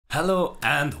Hello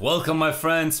and welcome my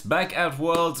friends, back at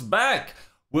Worlds, back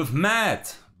with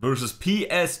Matt versus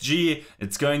PSG.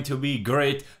 It's going to be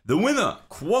great. The winner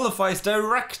qualifies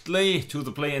directly to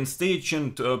the play-in stage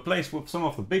and plays with some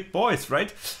of the big boys,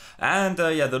 right? And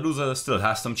yeah, the loser still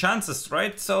has some chances,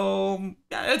 right? So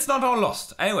yeah, it's not all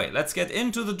lost. Anyway, let's get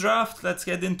into the draft, let's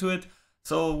get into it.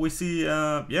 So we see,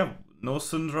 yeah, no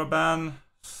Syndra ban.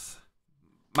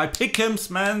 My pick'ems,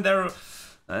 man, they're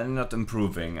not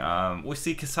improving. We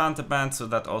see Cassandra banned, so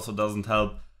that also doesn't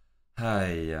help.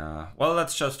 Well,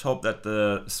 let's just hope that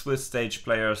the Swiss stage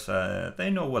players, they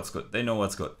know what's good. They know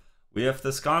what's good. We have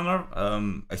the scanner.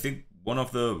 I think one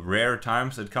of the rare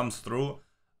times it comes through.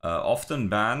 Often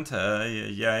banned.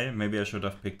 Yeah, maybe I should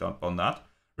have picked up on that.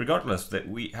 Regardless, that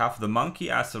we have the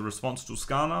monkey as a response to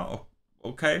scanner.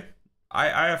 Okay.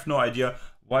 I have no idea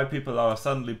why people are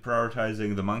suddenly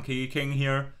prioritizing the monkey king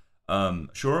here.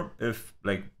 Sure, if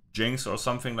like Jinx or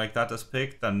something like that is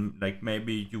picked, then like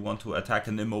maybe you want to attack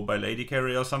an immobile AD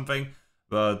carry or something,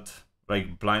 but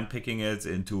like blind picking it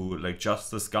into like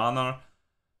just the scanner,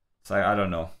 so I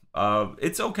don't know.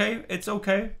 It's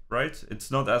okay, right? It's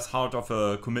not as hard of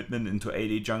a commitment into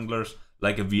AD junglers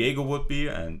like a Viego would be,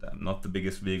 and I'm not the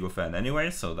biggest Viego fan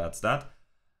anyway, so that's that.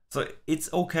 So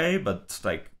it's okay, but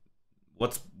like,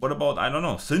 what about, I don't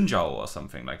know, Xinjiao or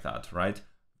something like that, right?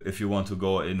 If you want to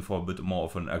go in for a bit more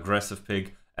of an aggressive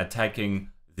pick, attacking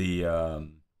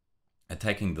the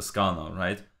scanner,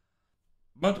 right?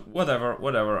 But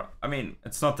whatever. I mean,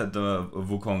 it's not that the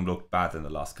Wukong looked bad in the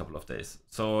last couple of days.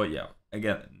 So yeah,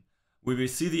 again, we will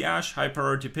see the Ashe, high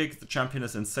priority pick. The champion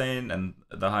is insane, and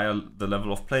the higher the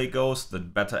level of play goes, the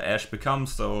better Ashe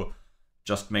becomes. So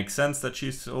just makes sense that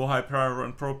she's so high priority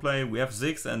in pro play. We have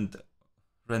Ziggs and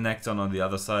Renekton on the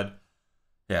other side.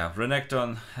 Yeah,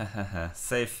 Renekton,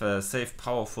 safe,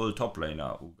 powerful top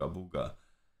laner, Ooga Booga.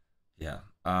 Yeah,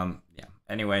 yeah.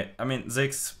 Anyway, I mean,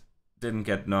 Ziggs didn't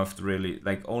get nerfed really,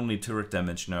 like only turret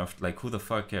damage nerfed. Like, who the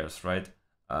fuck cares, right?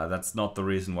 That's not the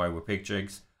reason why we pick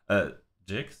Ziggs.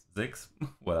 Ziggs,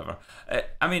 whatever.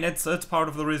 I mean, it's part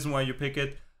of the reason why you pick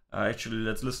it. Actually,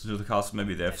 let's listen to the cast.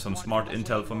 Maybe they have some smart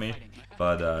intel for me.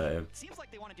 But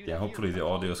yeah, hopefully the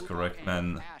audio is correct,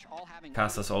 man.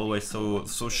 Cast is always so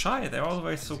shy. They're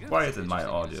always so quiet in my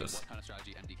audios.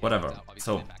 Whatever.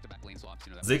 So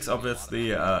Ziggs obviously,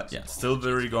 yeah, still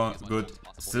very good.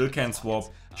 Still can swap.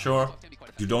 Sure,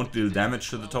 you don't deal damage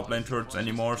to the top lane turrets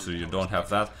anymore, so you don't have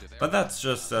that. But that's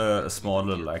just a small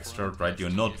little extra, right? You're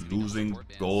not losing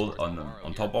gold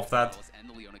on top of that,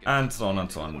 and so on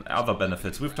and so on. Other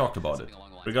benefits, we've talked about it.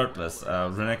 Regardless,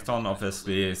 Renekton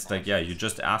obviously is like, yeah, you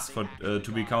just ask for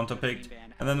to be counterpicked.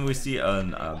 And then we see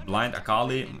a blind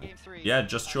Akali. Yeah,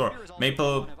 just sure.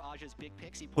 Maple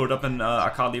pulled up an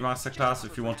Akali masterclass.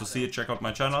 If you want to see it, check out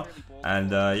my channel. And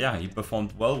yeah, he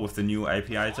performed well with the new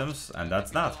AP items, and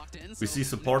that's that. We see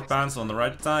support bans on the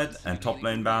right side and top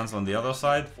lane bans on the other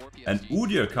side. And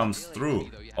Yugioh comes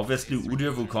through. Obviously,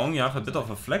 Yugioh Wukong, you have a bit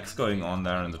of a flex going on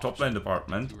there in the top lane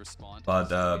department. But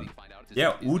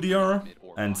yeah, Yugioh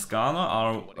and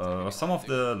Skarner are some of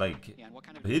the like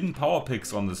hidden power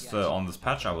picks on this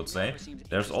patch, I would say.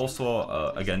 There's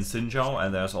also again Xinjiao,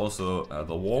 and there's also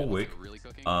the Warwick,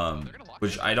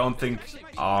 which I don't think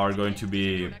are going to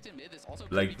be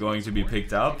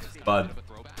picked up, but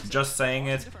just saying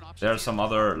it, there are some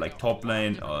other like top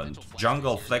lane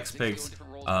jungle flex picks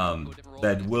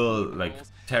that will like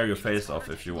tear your face off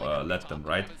if you let them,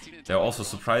 right? They're also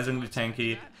surprisingly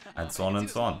tanky, and so on and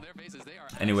so on.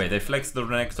 Anyway, they flexed the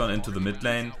Renekton into the mid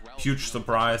lane. Huge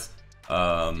surprise.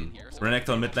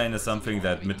 Renekton mid lane is something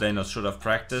that mid laners should have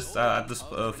practiced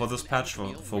for this patch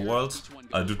for Worlds,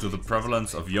 due to the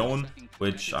prevalence of Yone,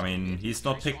 which, I mean, he's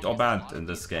not picked or banned in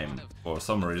this game for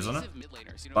some reason.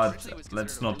 But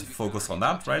let's not focus on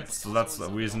that, right? So that's the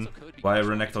reason why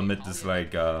Renekton mid is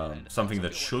like something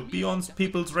that should be on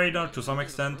people's radar to some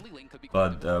extent.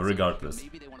 But regardless,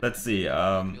 let's see.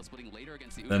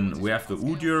 Then we have the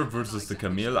Yugioh versus the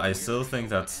Camille. I still think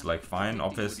that's like fine.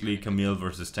 Obviously, Camille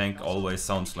versus tank always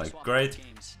sounds like great.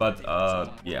 But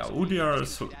yeah, Yugioh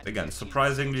is again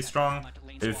surprisingly strong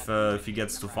if he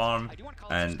gets to farm.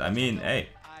 And I mean, hey,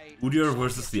 Yugioh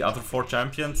versus the other 4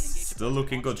 champions, still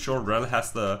looking good. Sure, Rel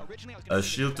has the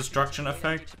shield destruction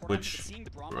effect, which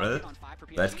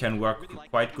that can work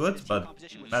quite good, but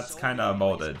that's kind of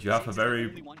about it. You have a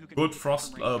very good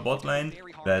Frost bot lane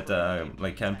that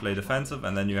like can play defensive,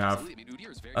 and then you have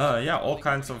yeah, all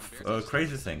kinds of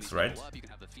crazy things, right?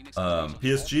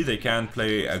 PSG, they can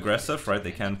play aggressive, right?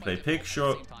 They can play pick.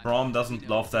 Sure, Braum doesn't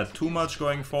love that too much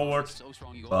going forward,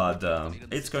 but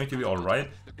it's going to be alright.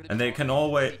 And they can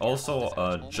always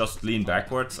also just lean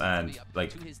backwards and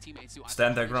like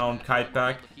stand their ground, kite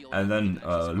back, and then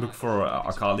look for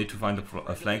Akali to find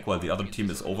a flank while the other team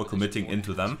is overcommitting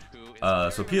into them.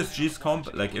 So PSG's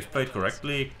comp, like if played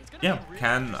correctly, yeah,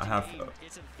 can have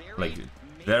like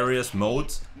various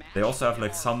modes. They also have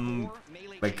like some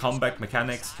like comeback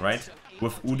mechanics, right?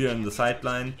 With Udyr in the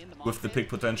sideline, with the pick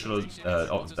potential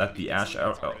that the Ashe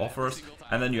offers,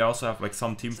 and then you also have like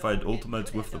some teamfight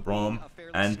ultimates with the Braum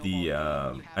and the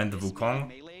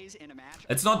Wukong.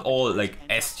 It's not all like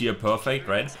S tier perfect,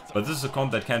 right? But this is a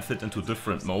comp that can fit into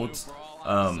different modes.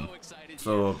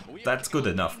 So that's good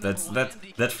enough.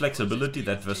 That flexibility,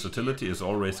 that versatility is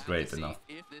always great enough.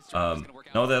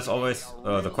 Now there's always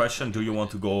the question: do you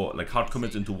want to go like hard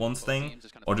commit into one thing,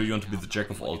 or do you want to be the jack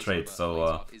of all trades?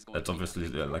 So that's obviously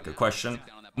like a question.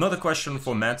 Not a question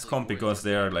for Matt's comp because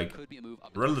they are like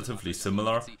relatively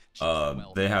similar.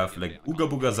 They have like Ooga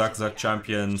Booga Zack Zack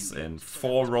champions in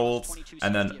 4 roles,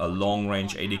 and then a long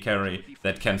range AD carry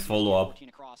that can follow up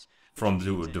from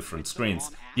the different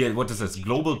screens. Yeah, what is this?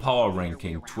 Global power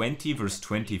ranking 20 versus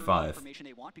 25.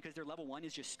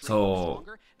 So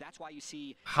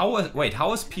how is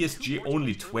PSG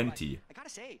only 20?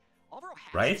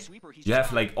 Right? You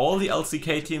have like all the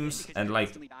LCK teams and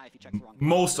like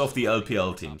most of the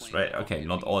LPL teams, right? Okay,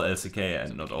 not all LCK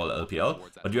and not all LPL,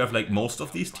 but you have like most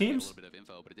of these teams.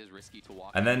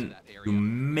 And then you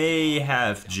may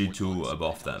have G2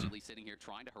 above them.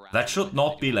 That should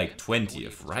not be like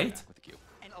 20th, right?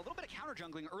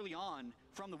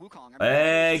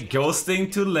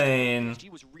 Ghosting to lane.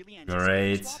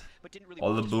 Great.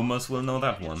 All the boomers will know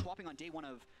that one.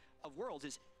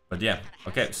 But yeah,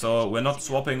 okay, so we're not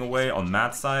swapping away on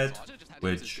Matt's side,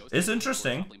 which is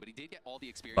interesting.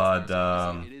 But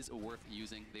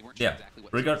yeah,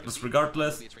 regardless,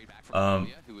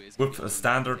 with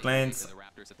standard lanes,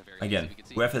 again,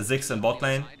 we have a Ziggs in bot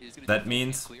lane. That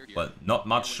means, well, not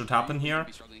much should happen here.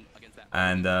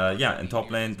 And yeah, in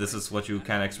top lane, this is what you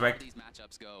can expect.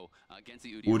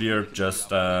 Udyr just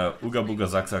Ooga Booga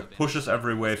Zack Zack pushes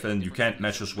every wave in. You can't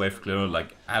match his wave clear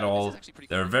like at all.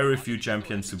 There are very few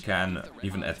champions who can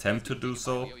even attempt to do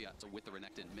so.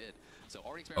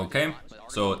 Okay,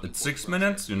 so it's 6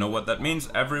 minutes. You know what that means.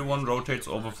 Everyone rotates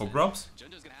over for grubs.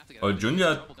 Oh,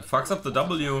 Junjia fucks up the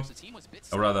W.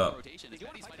 Or rather,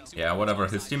 yeah, whatever.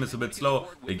 His team is a bit slow.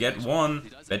 They get one.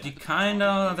 Betty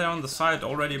kinda there on the side,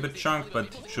 already a bit chunked,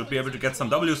 but should be able to get some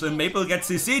W's in. Maple gets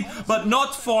CC'd, but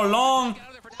not for long.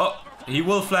 Oh, he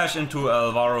will flash into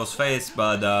Alvaro's face,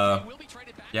 but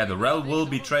yeah, the Rel will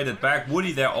be traded back.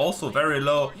 Woody there also very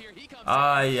low.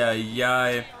 Ay, ay,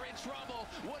 ay.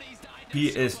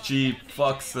 PSG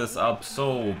fucks this up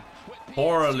so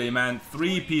poorly, man.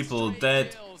 3 people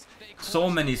dead. So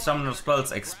many summoner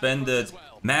spells expended.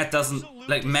 Matt doesn't,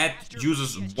 like, Matt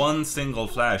uses one single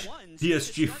flash.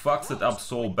 PSG fucks it up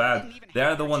so bad.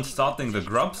 They're the ones starting the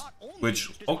grubs, which,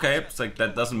 okay, it's like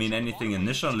that doesn't mean anything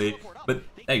initially, but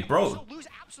hey, bro,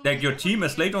 like your team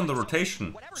is late on the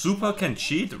rotation. Super can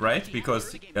cheat, right?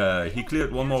 Because he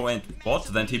cleared one more wave bot,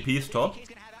 then TP's top.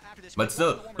 But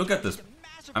still, look at this.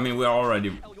 I mean, we're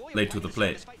already late to the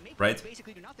play, right?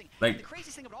 Like,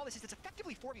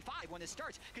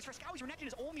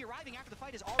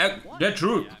 yeah,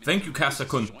 true. Thank you,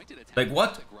 Kasakun. Like,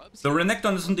 what? The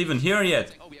Renekton isn't even here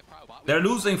yet. They're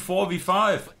losing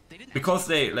 4v5 because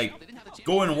they like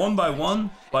go in 1 by 1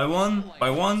 by 1 by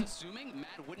 1.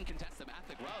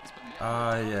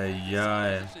 Ay, ay,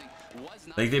 ay.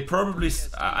 Like they probably,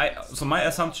 so my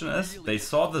assumption is they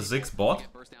saw the Ziggs bot,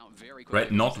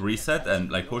 right, not reset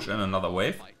and like push in another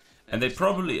wave, and they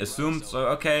probably assumed, so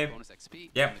okay,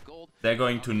 yeah, they're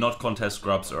going to not contest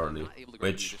grubs early,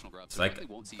 which is like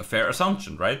a fair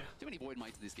assumption, right?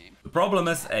 The problem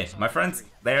is, hey, my friends,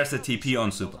 there's a TP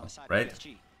on Super, right?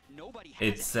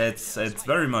 It's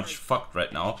very much fucked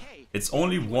right now. It's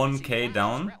only 1k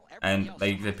down, and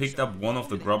like they picked up one of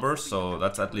the grubbers, so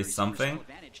that's at least something.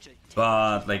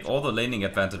 But like all the laning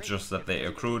advantages that they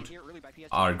accrued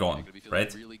are gone,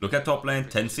 right? Look at top lane,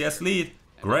 10 CS lead,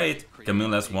 great.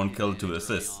 Camille has 1 kill, 2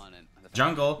 assists.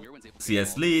 Jungle,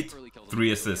 CS lead,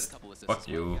 3 assists. Fuck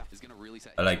you.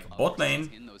 Like bot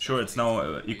lane, sure it's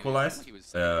now equalized,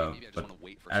 but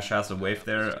Ashe has a wave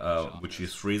there, which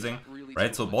is freezing,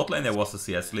 right? So bot lane there was a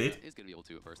CS lead.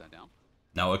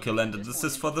 Now a kill and an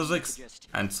assist for the Ziggs,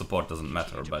 and support doesn't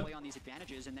matter, but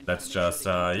that's just,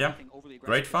 yeah,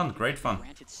 great fun, great fun.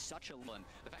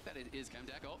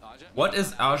 What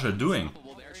is Aja doing?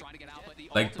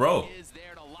 Like, bro,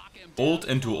 ult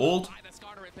into ult?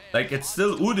 Like, it's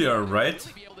still Udyr, right?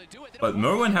 But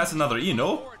Merwin has another E,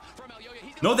 no?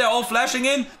 No, they're all flashing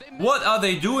in? What are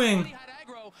they doing?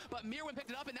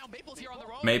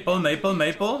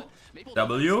 Maple.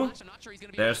 W.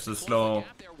 There's the slow.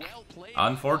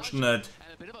 Unfortunate.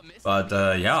 But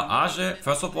yeah, Age,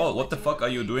 first of all, what the fuck are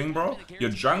you doing, bro?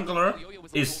 Your jungler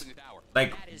is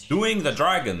like doing the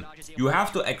dragon. You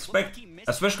have to expect,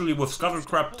 especially with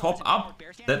Scuttlecrab top up,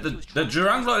 that the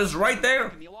jungler is right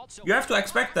there. You have to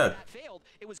expect that.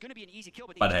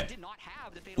 But hey,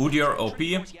 Yugioh OP,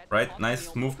 right?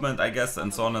 Nice movement, I guess,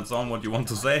 and so on, what you want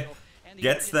to say.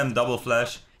 Gets them double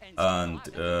flash, and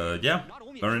yeah,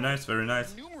 very nice, very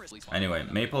nice. Anyway,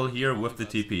 Maple here with the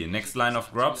TP. Next line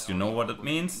of grubs, you know what it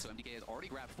means.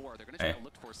 Hey.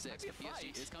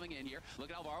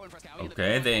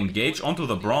 Okay, they engage onto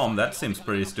the Braum, that seems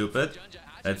pretty stupid.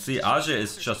 Let's see, Age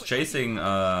is just chasing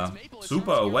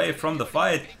Super away from the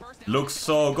fight. Looks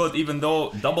so good, even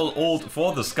though double ult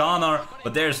for the Skarner,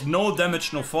 but there's no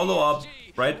damage, no follow-up,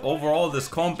 right? Overall, this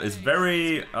comp is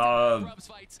very...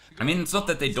 I mean, it's not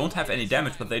that they don't have any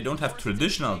damage, but they don't have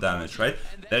traditional damage, right?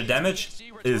 Their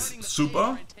damage is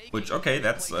Super, which, okay,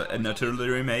 that's an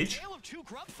artillery mage.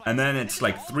 And then it's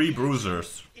like 3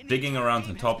 bruisers digging around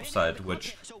the top side,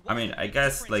 which, I mean, I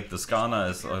guess like the Skarner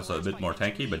is also a bit more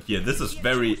tanky, but yeah, this is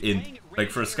very in. Like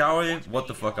for Scowy, what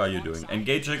the fuck are you doing?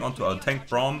 Engaging onto a tank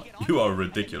Braum, you are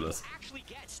ridiculous.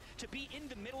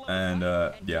 And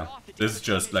yeah, this is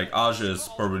just like Age is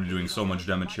probably doing so much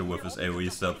damage here with his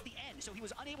AoE stuff.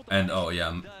 And oh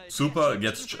yeah, Super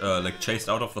gets like chased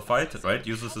out of the fight, right?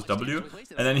 Uses his W,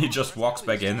 and then he just walks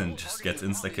back in and just gets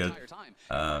insta-killed.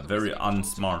 Very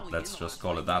unsmart, let's just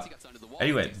call it that.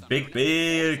 Anyway, big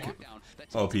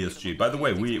oh, PSG. By the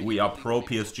way, we are pro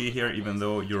PSG here, even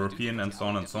though European and so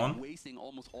on and so on.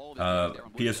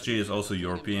 PSG is also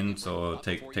European, so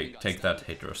take that,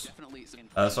 haters.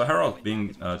 So Herald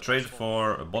being traded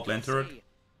for a bot lane turret.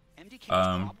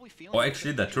 Oh,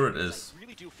 actually, that turret is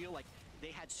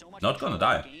not gonna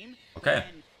die. Okay,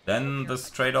 then this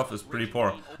trade-off is pretty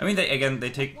poor. I mean, they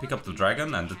pick up the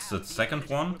dragon, and it's the second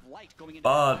one.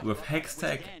 But with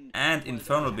Hextech and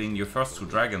Infernal being your first 2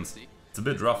 dragons, it's a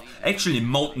bit rough. Actually,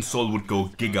 Molten Soul would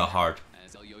go giga hard.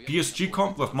 PSG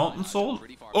comp with Molten Soul?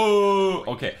 Oh,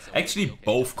 okay. Actually,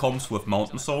 both comps with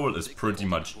Mountain Soul is pretty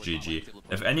much GG.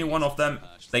 If any one of them,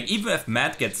 like even if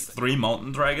Matt gets 3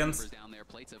 Mountain Dragons,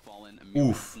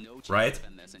 oof, right?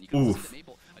 Oof.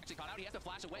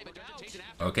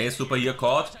 Okay, Super here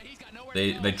caught.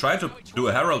 They try to do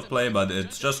a Herald play, but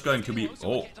it's just going to be...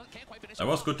 Oh, that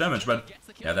was good damage, but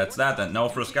yeah, that's that. And now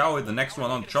for Scowy, the next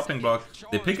one on the chopping block,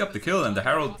 they pick up the kill and the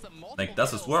Herald like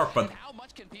does his work, but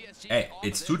hey,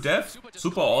 it's 2 deaths.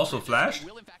 Super also flashed.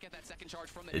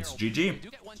 It's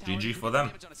GG. GG for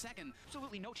them.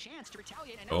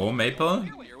 Oh, Maple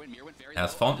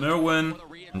has found Mirwin,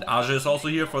 and Age is also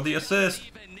here for the assist.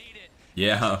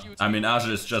 Yeah, I mean, Age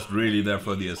is just really there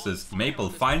for the assist. Maple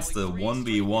finds the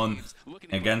 1v1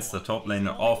 against the top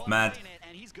laner of Matt.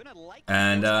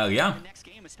 And yeah,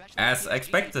 as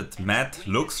expected, Matt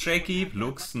looks shaky,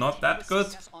 looks not that good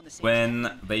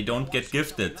when they don't get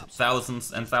gifted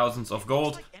thousands and thousands of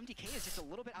gold.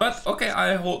 But okay,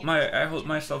 I hold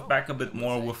myself back a bit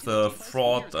more with the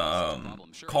fraud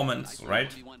comments,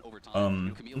 right?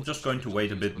 I'm just going to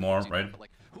wait a bit more, right?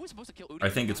 I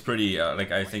think it's pretty,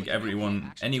 like, I think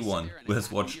anyone who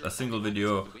has watched a single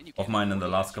video of mine in the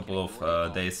last couple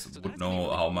of days would know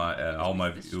how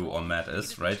my view on Matt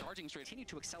is, right?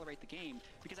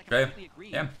 Okay,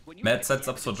 yeah, Matt sets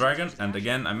up for Dragon, and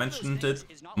again, I mentioned it,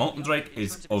 Mountain Drake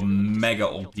is mega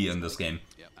OP in this game,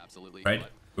 right?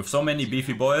 With so many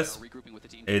beefy boys,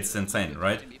 it's insane,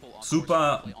 right?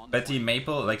 Super, Betty,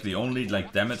 Maple, like the only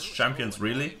like damage champions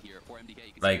really,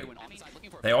 like...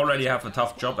 They already have a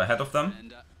tough job ahead of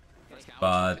them,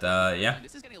 but yeah,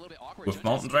 with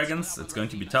Mountain Dragons it's going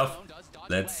to be tough.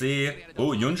 Let's see. Oh,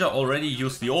 Junjia already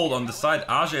used the ult on the side.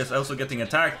 Age is also getting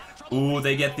attacked. Oh,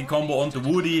 they get the combo onto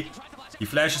Woody. He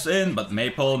flashes in, but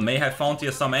Maple may have found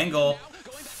here some angle.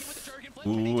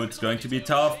 Oh, it's going to be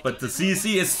tough, but the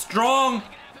CC is strong.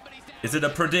 Is it a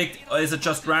predict or is it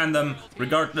just random?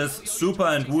 Regardless, Super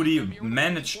and Woody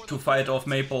managed to fight off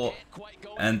Maple.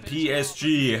 And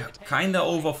PSG kinda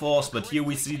overforced, but here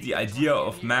we see the idea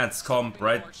of Matt's comp,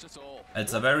 right?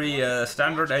 It's a very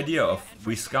standard idea of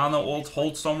we Skarner ult,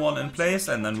 hold someone in place,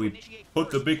 and then we put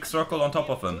the big circle on top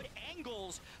of him.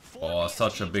 Oh,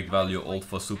 such a big value ult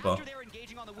for Super.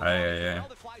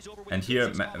 And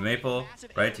here Maple,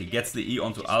 right? He gets the E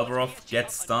onto Alvarov,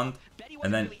 gets stunned,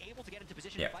 and then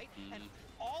yeah.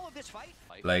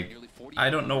 Like, I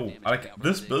don't know, like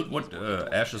this build what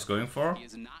Ash is going for,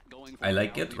 I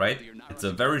like it, right? It's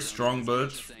a very strong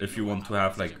build if you want to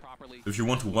have like, if you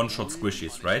want to one-shot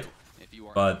squishies, right?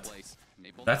 But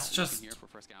that's just,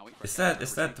 Is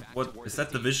that what is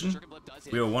that the vision?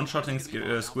 We are one-shotting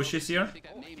squishies here.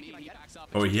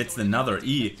 Oh, he hits another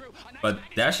E, but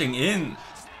dashing in,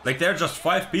 like they're just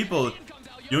 5 people.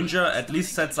 Junjia at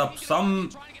least sets up some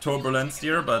turbulence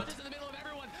here, but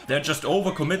they're just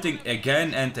overcommitting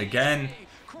again and again.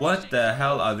 What the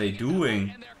hell are they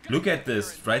doing? Look at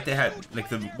this, right? They had, like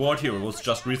the ward here was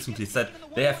just recently set.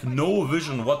 They have no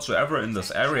vision whatsoever in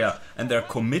this area, and they're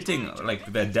committing,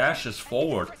 like their dash is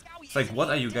forward. It's like, what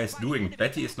are you guys doing?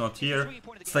 Betty is not here.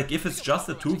 It's like, if it's just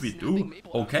a 2v2,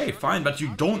 okay, fine, but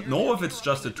you don't know if it's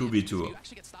just a 2v2.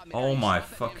 Oh my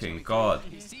fucking god.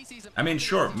 I mean,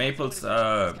 sure, Maple's,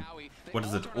 what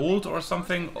is it, ult or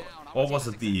something? Or was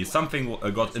it the something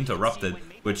got interrupted,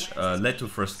 which led to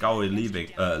Frescowi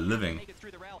living.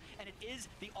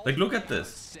 Like, look at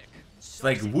this. It's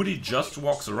like Woody just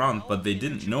walks around, but they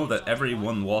didn't know that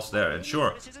everyone was there. And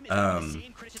sure,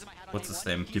 what's his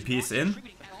name? TP is in,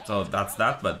 so that's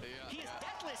that, but...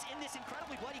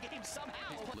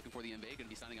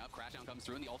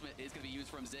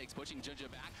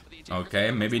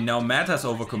 Okay, maybe now Matt has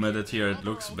overcommitted here. It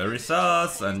looks very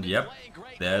sus, and yep,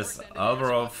 there's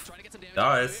Alvarov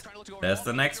dies. There's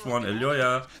the next one,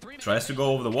 Elyoya tries to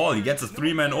go over the wall. He gets a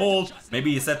 3-man ult.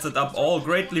 Maybe he sets it up all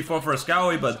greatly for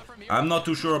Frescowi, but I'm not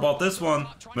too sure about this one.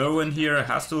 Merwin here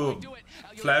has to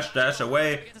flash dash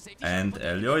away, and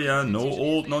Elyoya, no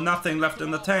ult, no nothing left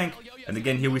in the tank. And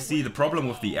again, here we see the problem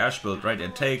with the Ashe build, right?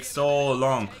 It takes so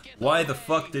long. Why the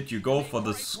fuck did you go for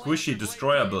the squishy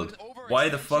destroyer build? Why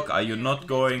the fuck are you not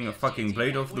going fucking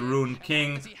Blade of the Rune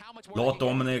King, Lord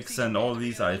Dominic's and all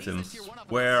these items?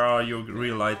 Where are your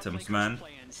real items, man?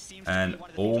 And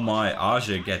oh my,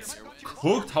 Ajay gets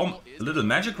cooked. How little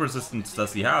magic resistance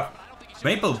does he have?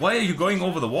 Maple, why are you going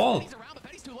over the wall?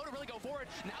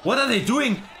 What are they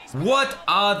doing? What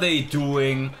are they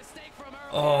doing?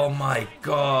 Oh my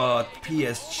god,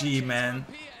 PSG, man.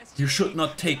 You should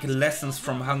not take lessons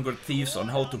from Hungry Thieves on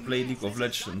how to play League of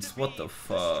Legends. What the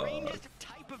fuck?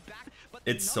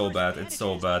 It's so bad, it's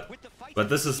so bad. But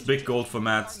this is big gold for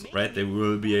Matt, right? They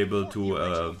will be able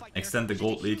to extend the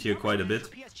gold lead here quite a bit.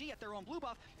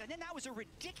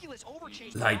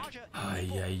 Like,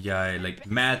 like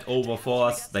mad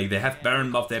overforce. Like, they have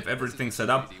Baron buff, they have everything set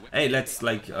up. Hey, let's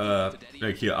like here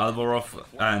Alvarov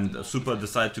and Super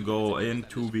decide to go in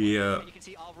 2v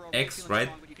X, right?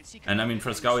 And I mean,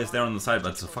 Frescowi is there on the side,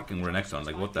 but it's a fucking Renekton.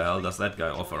 Like, what the hell does that guy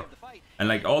offer? And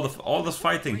like all this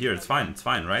fighting here, it's fine,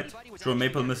 right? Sure,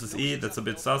 Maple misses E, that's a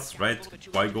bit sus, right?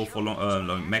 Why go for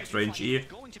long max range E?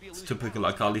 It's typical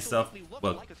Akali stuff.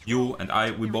 Well, you and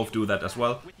I, we both do that as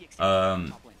well.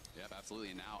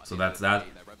 So that's that.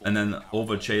 And then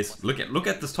over chase. Look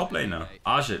at this top laner,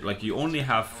 Ajit. Like, you only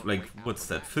have like, what's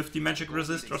that, 50 magic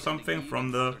resist or something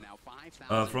from the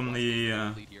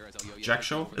Jack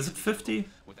show? Is it 50?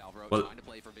 Well,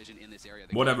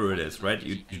 whatever it is, right?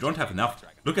 You don't have enough.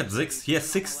 Look at Ziggs. He has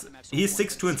 6. He's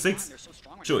 6-2 and 6.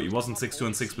 Sure, he wasn't 6-2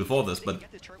 and 6 before this, but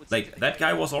like that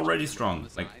guy was already strong.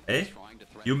 Like, eh?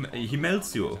 He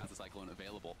melts you.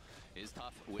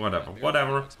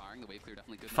 Whatever.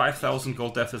 5,000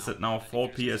 gold deficit now for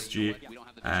PSG.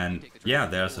 And yeah,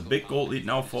 there's a big gold lead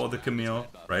now for the Camille,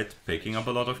 right? Picking up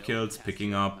a lot of kills,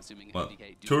 picking up, well,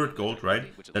 turret gold, right?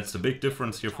 That's the big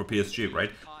difference here for PSG, right?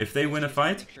 If they win a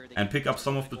fight and pick up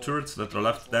some of the turrets that are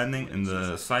left standing in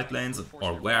the side lanes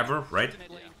or wherever, right?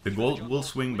 The gold will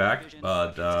swing back,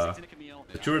 but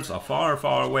the turrets are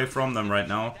far away from them right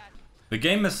now. The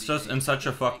game is just in such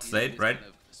a fucked state, right?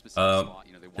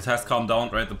 It has calmed down,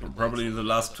 right? Probably the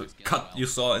last cut you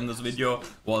saw in this video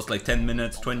was like 10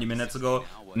 minutes, 20 minutes ago.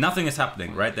 Nothing is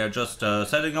happening, right? They're just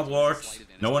setting up wards.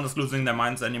 No one is losing their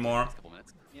minds anymore.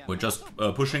 We're just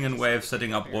pushing in waves,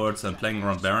 setting up wards and playing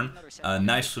around Baron.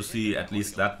 Nice to see at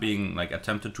least that being like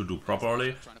attempted to do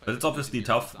properly. But it's obviously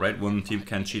tough, right? One team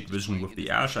can cheat vision with the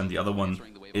Ashe and the other one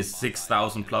is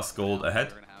 6,000 plus gold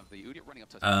ahead.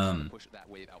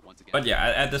 But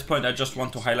yeah, at this point I just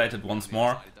want to highlight it once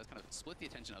more.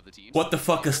 What the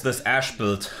fuck is this Ashe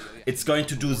build? It's going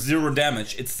to do 0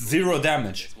 damage. It's 0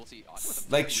 damage.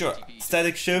 Like, sure,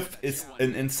 static shift is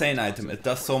an insane item. It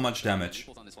does so much damage.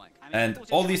 And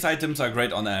all these items are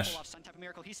great on Ashe.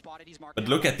 But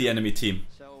look at the enemy team.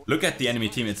 Look at the enemy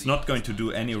team. It's not going to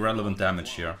do any relevant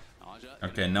damage here.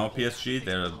 Okay, now PSG,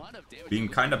 they're being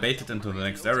kind of baited into the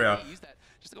next area.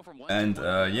 And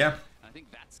yeah,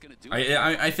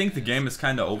 I think the game is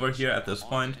kind of over here at this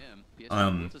point.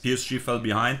 PSG fell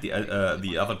behind,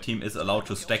 the other team is allowed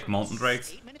to stack Mountain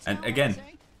Drakes. And again,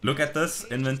 look at this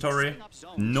inventory,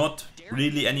 not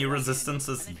really any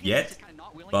resistances yet,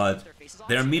 but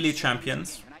they're melee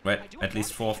champions, right? At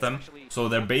least 4 of them. So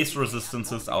their base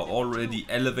resistances are already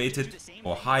elevated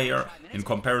or higher in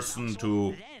comparison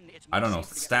to, I don't know,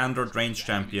 standard range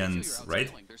champions,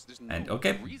 right? And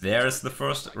okay, there's the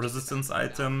first resistance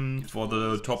item for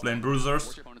the top lane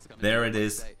bruisers. There it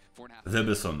is, the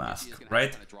Abyssal Mask,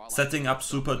 right? Setting up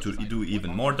super to do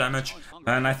even more damage.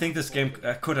 And I think this game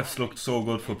could have looked so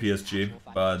good for PSG,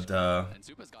 but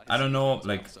I don't know,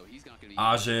 like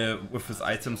Age with his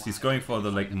items, he's going for the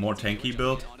like more tanky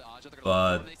build,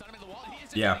 but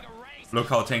yeah, look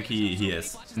how tanky he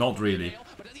is. Not really.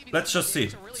 Let's just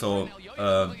see. So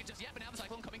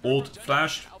ult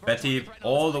flashed, Betty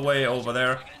all the way over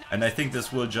there, and I think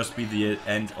this will just be the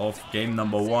end of game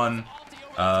number 1.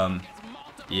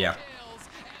 Yeah.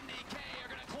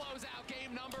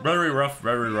 Very rough,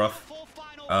 very rough.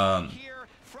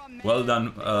 Well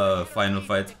done, final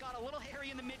fight.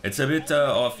 It's a bit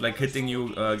of like hitting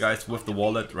you guys with the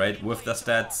wallet, right? With the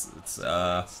stats. It's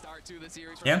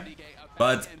yeah.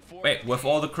 But wait, with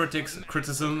all the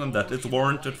criticism that is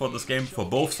warranted for this game for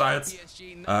both sides,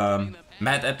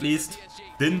 Matt at least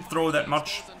didn't throw that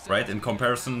much, right? In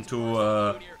comparison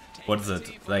to what is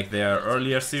it? Like their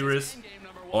earlier series,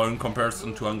 or in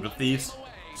comparison to Hungry Thieves.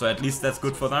 So at least that's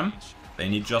good for them. They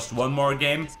need just one more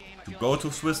game to go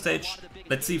to Swiss stage.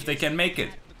 Let's see if they can make it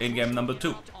in game number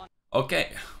 2.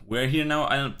 Okay, we're here now,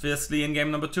 obviously in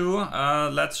game number 2.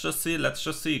 Let's just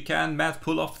see. Can Matt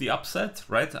pull off the upset,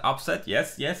 right? Upset,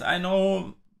 yes, I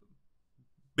know.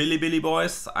 Billy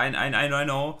boys, I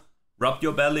know. Rub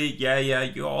your belly, yeah,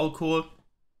 you're all cool.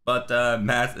 But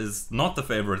Matt is not the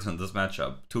favorite in this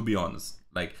matchup, to be honest.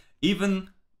 Like, even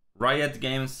Riot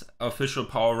Games official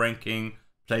power ranking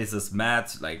places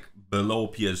Matt like below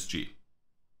PSG.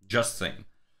 Just saying.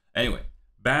 Anyway,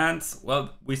 bans.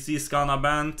 Well, we see Skarner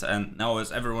banned, and now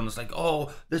as everyone is like,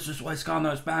 oh, this is why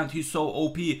Skarner is banned. He's so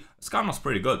OP. Skarner's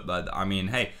pretty good, but I mean,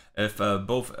 hey, if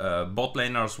both bot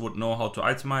laners would know how to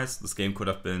itemize, this game could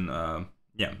have been,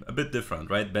 yeah, a bit different,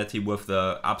 right? Betty with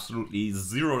the absolutely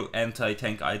 0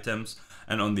 anti-tank items,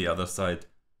 and on the other side,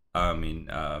 I mean,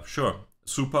 sure,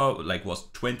 Super like was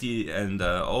 20 and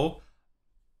 0.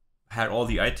 Had all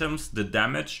the items, did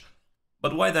damage,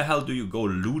 but why the hell do you go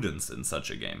Ludens in such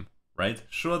a game, right?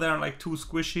 Sure, there are like 2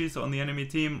 squishies on the enemy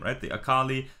team, right? The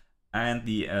Akali and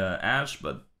the Ashe,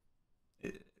 but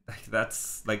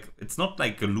that's like, it's not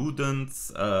like a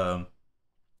Ludens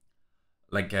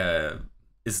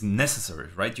is necessary,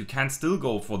 right? You can still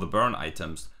go for the burn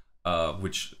items,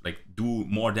 which like do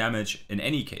more damage in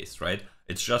any case, right?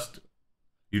 It's just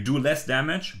you do less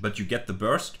damage, but you get the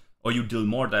burst, or you deal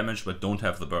more damage but don't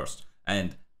have the burst.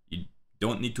 And you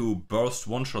don't need to burst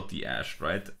one-shot the Ashe,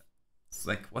 right? It's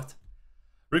like, what?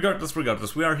 Regardless,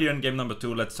 we are here in game number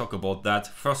 2. Let's talk about that.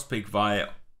 First pick Vi,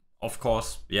 of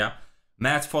course, yeah.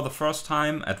 Matt for the first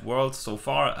time at Worlds so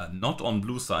far, not on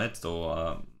blue side,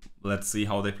 so let's see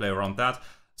how they play around that.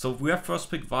 So we have first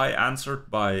pick Vi answered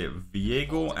by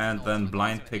Viego, and then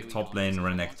blind pick top lane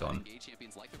Renekton.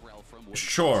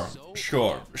 Sure.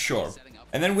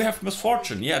 And then we have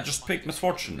Misfortune. Yeah, just pick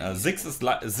Misfortune.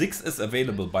 Ziggs is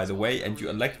available, by the way, and you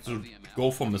elect to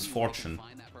go for Misfortune.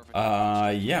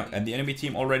 Yeah, and the enemy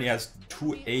team already has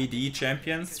 2 AD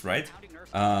champions, right?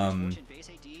 And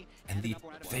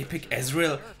they pick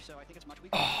Ezreal.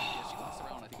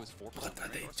 Oh, what are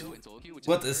they doing?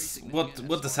 What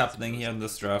is happening here in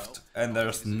this draft? And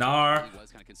there's Gnar.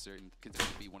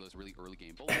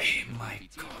 Hey, my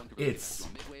god, it's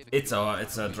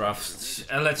a draft.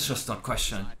 Let's just not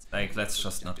question it. Like, let's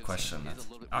just not question it.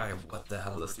 What the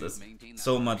hell is this?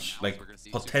 So much like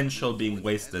potential being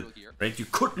wasted, right? You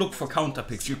could look for counter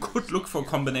picks, you could look for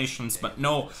combinations, but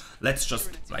no, let's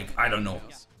just like, I don't know.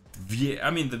 I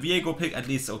mean, the Viego pick, at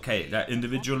least, okay,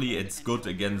 individually it's good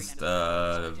against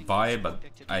Vi, but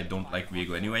I don't like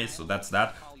Viego anyway, so that's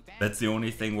that. That's the only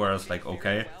thing where it's like,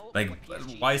 okay, like,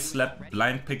 why slap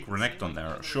blind pick Renekton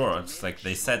there? Sure, it's like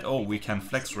they said, oh, we can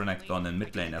flex Renekton in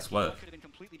mid lane as well.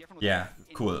 Yeah,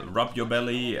 cool. Rub your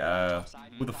belly,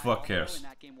 who the fuck cares?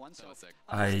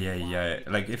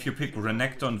 Like, if you pick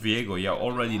Renekton Viego, you're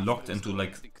already locked into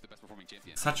like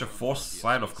such a forced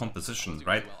side of composition,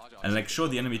 right? And like, sure,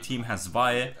 the enemy team has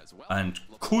Vi and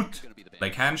could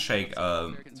like handshake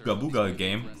a Booga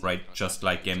game, right? Just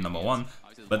like game number 1.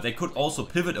 But they could also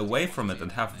pivot away from it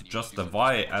and have just the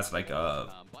Vi as like a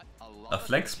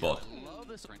flex spot.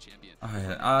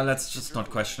 Let's just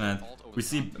not question it. We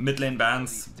see mid lane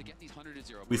bans.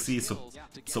 We see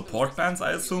support bans,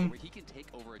 I assume.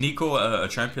 Nico, a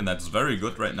champion that's very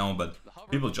good right now, but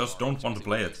people just don't want to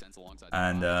play it.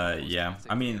 And yeah,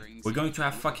 I mean, we're going to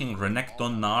have fucking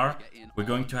Renekton Gnar. We're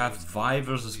going to have Vi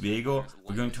versus Viego.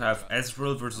 We're going to have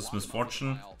Ezreal versus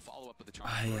Misfortune.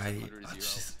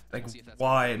 just, like,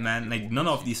 why, man? Like, none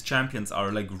of these champions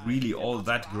are like really all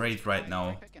that great right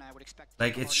now.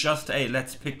 Like, it's just, hey,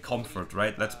 let's pick comfort,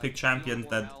 right? Let's pick champions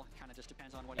that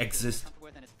exist.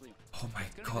 Oh my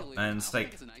god, man, it's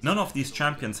like none of these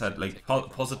champions had like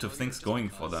positive things going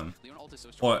for them,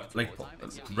 or like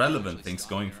relevant things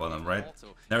going for them, right?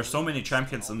 There are so many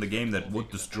champions in the game that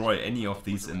would destroy any of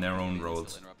these in their own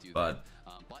roles, but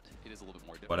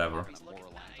whatever.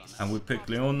 And we pick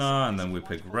Leona, and then we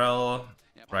pick Rel,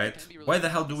 right? Why the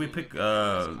hell do we pick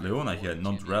Leona here,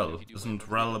 not Rel? Isn't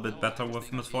Rel a bit better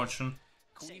with Misfortune?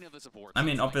 I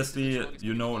mean, obviously,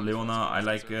 you know Leona, I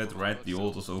like it, right? The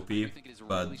old is OP,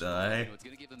 but hey,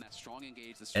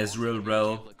 Ezreal,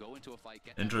 Rel,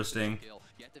 interesting.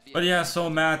 But yeah, so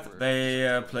mad,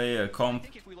 they play a comp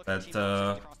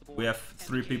that we have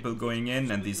 3 people going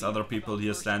in, and these other people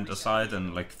here stand aside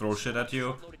and like throw shit at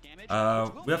you.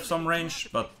 We have some range,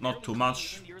 but not too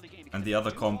much, and the other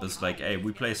comp is like, hey,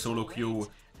 we play solo queue,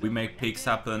 we make picks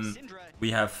happen, we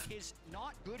have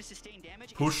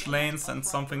push lanes and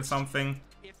something.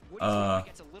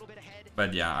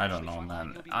 But yeah, I don't know,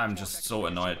 man. I'm just so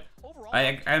annoyed.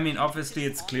 I mean, obviously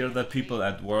it's clear that people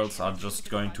at Worlds are just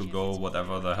going to go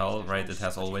whatever the hell, right? It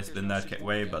has always been that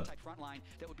way, but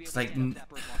it's like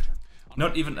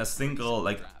not even a single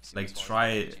like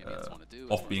try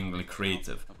of being like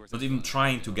creative. Not even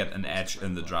trying to get an edge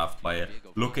in the draft by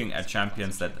looking at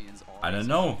champions that, I don't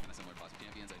know,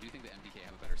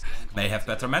 may have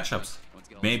better matchups,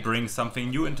 may bring something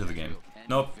new into the game.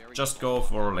 Nope, just go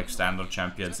for like standard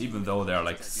champions, even though they're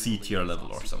like C tier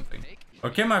level or something.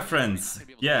 Okay, my friends,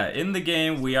 yeah, in the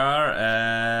game we are,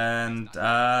 and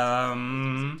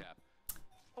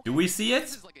do we see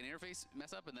it?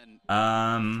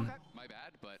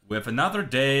 We have another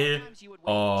day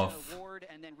of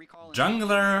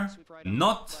jungler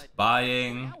not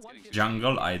buying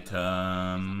jungle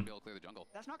item.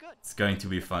 It's going to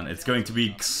be fun. It's going to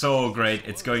be so great.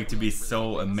 It's going to be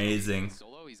so amazing.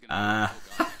 Oh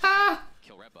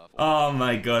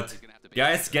my god.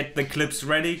 Guys, get the clips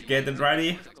ready. Get it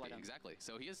ready.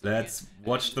 Let's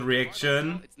watch the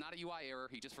reaction.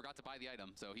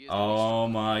 Oh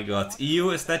my god. EU,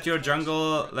 is that your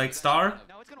jungle like star?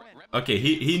 Okay,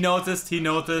 he noticed, he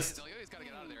noticed.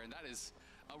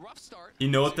 He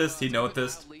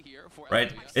noticed.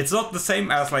 Right? It's not the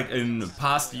same as like in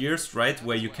past years, right?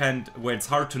 Where you can't, where it's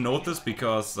hard to notice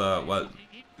because, well,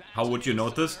 how would you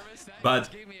notice? But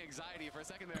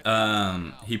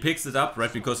he picks it up,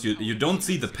 right? Because you don't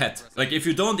see the pet. Like, if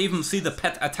you don't even see the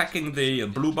pet attacking the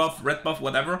blue buff, red buff,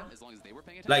 whatever,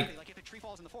 like,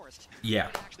 yeah.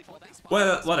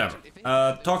 Well, whatever.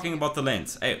 Talking about the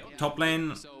lanes. Hey, top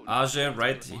lane, Age,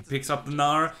 right? He picks up the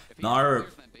Gnar. Gnar,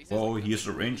 oh, he's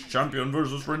a ranged champion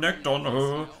versus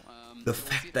Renekton. The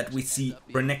fact that we see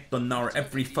Renekton Gnar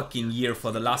every fucking year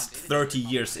for the last 30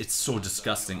 years, it's so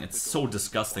disgusting. It's so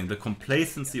disgusting. The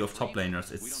complacency of top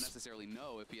laners,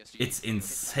 it's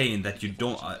insane that you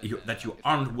don't, that you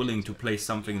aren't willing to play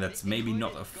something that's maybe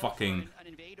not a fucking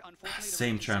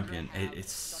same champion.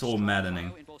 It's so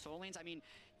maddening.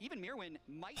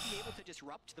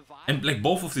 And like,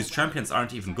 both of these champions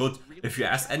aren't even good. If you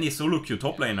ask any solo queue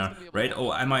top laner, right?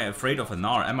 Oh, am I afraid of a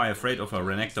Gnar? Am I afraid of a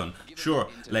Renekton? Sure,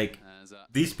 like,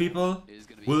 these people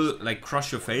will like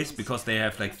crush your face because they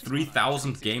have like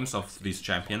 3,000 games of these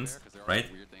champions, right?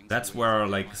 That's where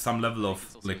like some level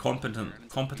of like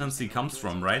competency comes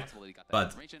from, right?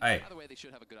 But hey,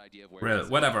 well,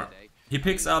 whatever. He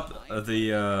picks up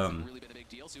the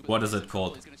what is it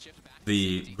called?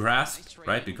 The grasp,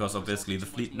 right? Because obviously the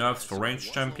fleet nerfs for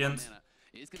ranged champions.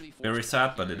 Very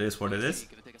sad, but it is what it is.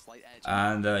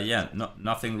 And yeah,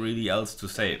 nothing really else to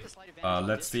say.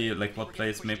 Let's see like what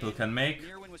plays Maple can make.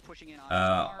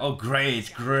 Oh,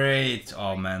 great.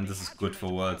 Oh man, this is good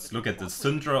for Worlds. Look at the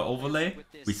Syndra overlay.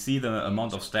 We see the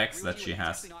amount of stacks that she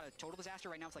has.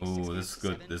 Oh, this is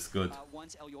good. This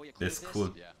is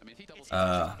cool.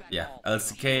 Yeah,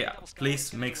 LCK,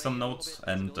 please make some notes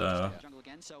and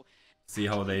see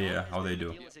how they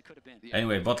do.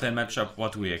 Anyway, bot lane matchup,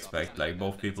 what do we expect? Like,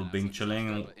 both people being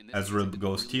chilling. Ezreal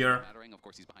goes tier.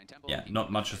 Yeah, not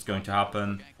much is going to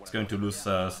happen. It's going to lose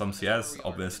some CS.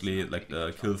 Obviously, like,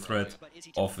 the kill threat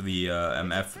of the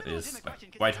MF is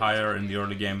like, quite higher in the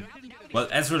early game. Well,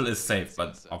 Ezreal is safe,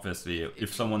 but obviously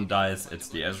if someone dies, it's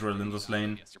the Ezreal in this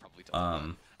lane.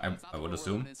 I would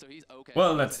assume.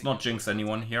 Well, let's not jinx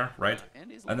anyone here, right?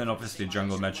 And then obviously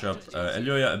jungle matchup.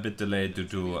 Elyoya a bit delayed due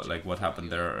to like what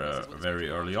happened there very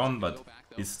early on, but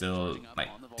he's still like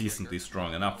decently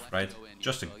strong enough, right?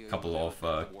 Just a couple of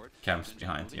camps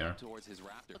behind here.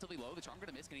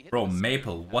 Bro,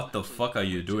 Maple, what the fuck are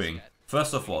you doing?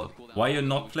 First of all, why you're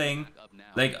not playing?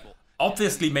 Like,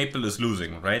 obviously Maple is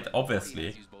losing, right?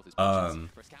 Obviously.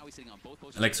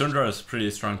 Like, Syndra is a pretty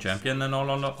strong champion and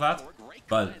all of that.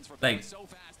 But, like,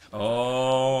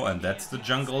 oh, and that's the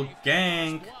jungle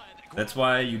gank. That's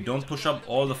why you don't push up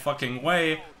all the fucking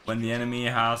way when the enemy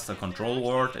has a control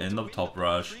ward in the top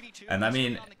rush. And I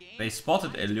mean, they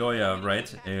spotted Elyoya,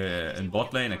 right, in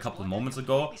bot lane a couple moments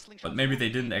ago, but maybe they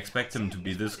didn't expect him to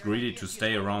be this greedy to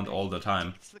stay around all the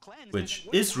time. Which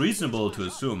is reasonable to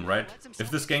assume, right? If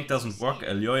this gank doesn't work,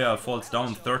 Elyoya falls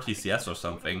down 30 CS or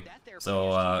something.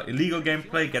 So illegal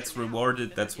gameplay gets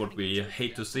rewarded, that's what we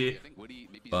hate to see.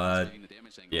 But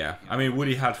yeah, I mean,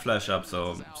 Woody had flash up,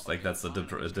 so it's like that's a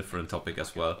different topic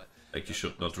as well. Like, you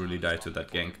should not really die to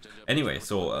that gank. Anyway,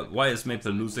 so why is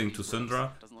Maple losing to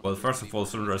Syndra? Well, first of all,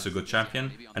 Syndra is a good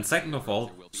champion. And second of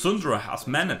all, Syndra has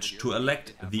managed to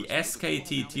elect the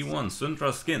SKT T1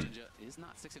 Syndra skin.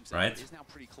 Right?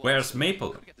 Whereas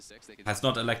Maple has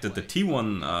not elected the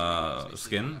T1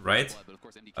 skin, right?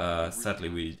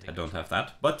 Sadly, I don't have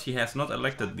that. But he has not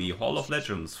elected the Hall of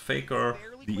Legends, Faker,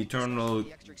 the Eternal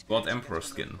God Emperor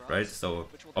skin, right? So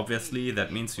obviously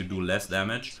that means you do less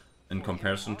damage in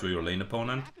comparison to your lane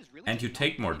opponent, and you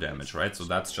take more damage, right? So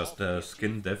that's just a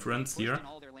skin difference here.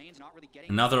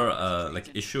 Another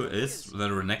like issue is the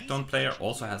Renekton player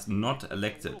also has not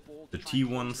elected the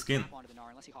T1 skin,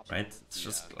 right? It's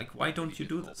just like, why don't you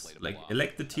do this? Like,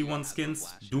 elect the T1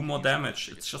 skins, do more damage.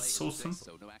 It's just so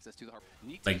simple.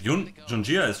 Like,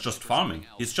 Junjia is just farming.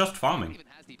 He's just farming.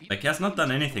 Like, he has not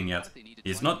done anything yet.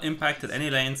 He's not impacted any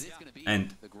lanes,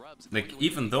 and like,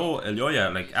 even though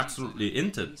Elyoya like absolutely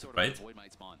inted, right?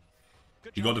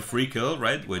 He got a free kill,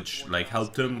 right? Which like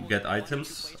helped him get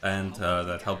items, and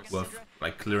that helped with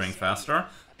like clearing faster.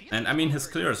 And I mean, his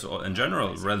clears are in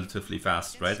general relatively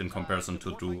fast, right? In comparison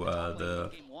to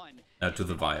the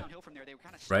Vi,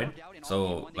 right?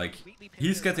 So like,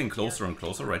 he's getting closer and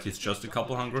closer, right? He's just a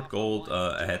couple hundred gold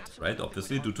ahead, right?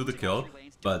 Obviously due to the kill,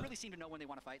 but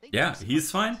yeah,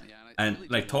 he's fine. And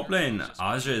like, top lane,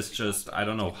 Aja is just, I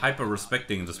don't know, hyper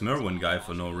respecting this Merwin guy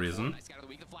for no reason.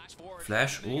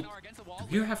 Flash ult.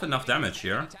 Do you have enough damage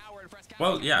here?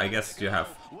 Well, yeah, I guess you have.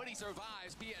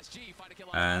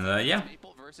 And yeah,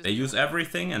 they use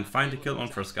everything and find a kill on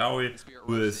Frescowi,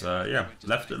 who is yeah,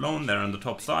 left alone there on the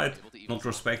top side, not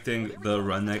respecting the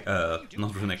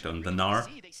not Renekton, the Gnar.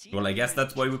 Well, I guess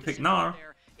that's why we picked Gnar.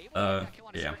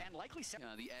 Yeah.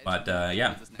 But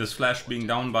yeah, this flash being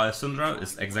down by Syndra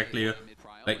is exactly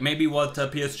like maybe what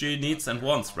PSG needs and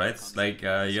wants, right? It's like,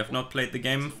 you have not played the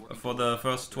game for the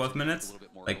first 12 minutes.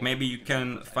 Like, maybe you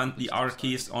can find the R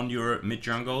keys on your mid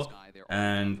jungle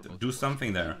and do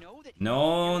something there.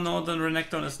 No, the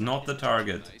Renekton is not the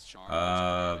target.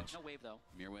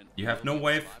 You have no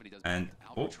wave, and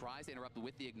oh.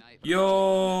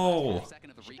 Yo!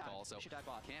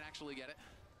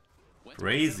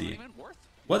 Crazy.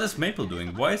 What is Maple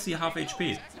doing? Why is he half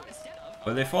HP?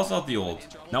 Well, they force out the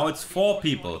ult. Now it's 4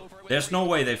 people. There's no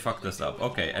way they fuck this up.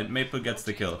 Okay, and Maple gets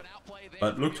the kill.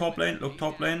 But look top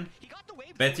lane,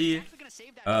 Betty,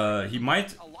 he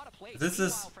might... This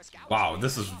is... Wow,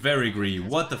 this is very greedy.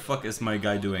 What the fuck is my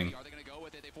guy doing?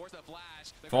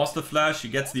 Force the flash, he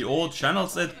gets the ult,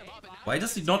 channels it. Why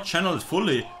does he not channel it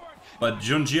fully? But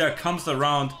Junjia comes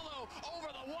around.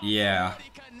 Yeah.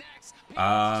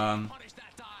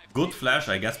 Good flash,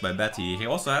 I guess, by Betty. He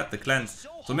also had the cleanse.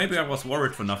 So maybe I was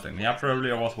worried for nothing. Yeah,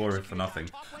 probably I was worried for nothing.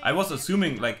 I was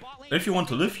assuming, like, if you want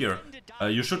to live here,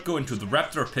 you should go into the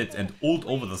Raptor pit and ult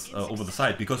over the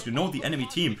side, because you know the enemy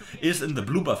team is in the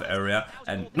blue buff area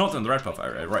and not in the red buff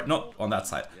area, right? Not on that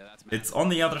side. It's on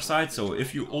the other side, so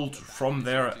if you ult from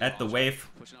there at the wave,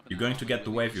 you're going to get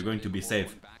the wave, you're going to be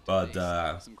safe. But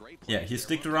yeah, he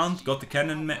sticked around, got the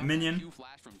cannon minion,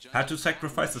 had to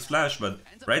sacrifice his flash, but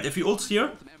right, if he ults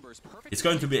here, it's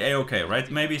going to be a-okay,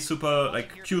 right? Maybe super,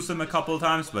 like, Q's him a couple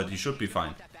times, but he should be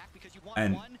fine.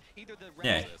 And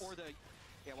yeah,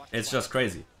 it's just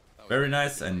crazy. Very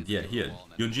nice, and yeah, here,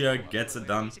 Junjia gets it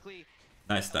done.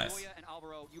 Nice.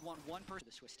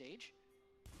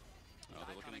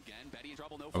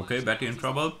 Okay, Betty in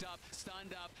trouble.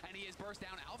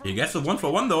 He gets a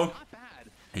 1-for-1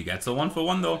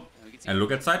 though. And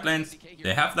look at side lanes.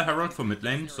 They have the Herald for mid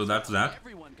lane, so that's that.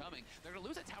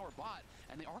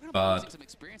 But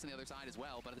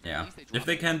yeah, if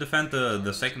they can defend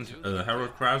the second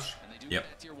Herald crash, yep.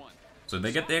 So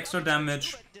they get the extra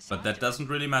damage, but that doesn't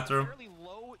really matter,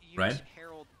 right?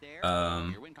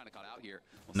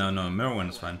 No, Merwin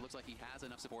is fine.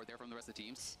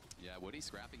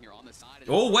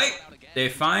 Oh wait, they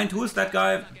find, who's that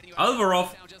guy?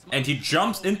 Alvarov, and he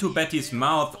jumps into Betty's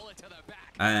mouth,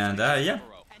 and yeah,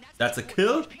 that's a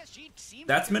kill.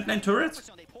 That's mid lane turret.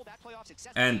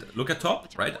 And look at top,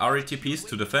 right? RATPs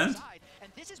to defend.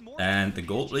 And the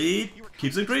gold lead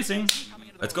keeps increasing.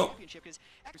 Let's go.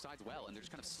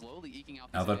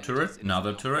 Another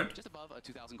turret.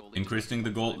 Increasing the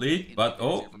gold lead. But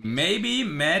oh, maybe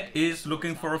Matt is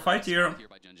looking for a fight here.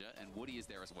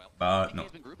 But no.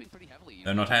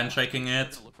 They're not handshaking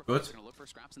it. Good.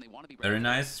 Very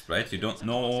nice, right? You don't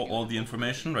know all the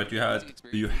information, right?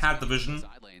 You had the vision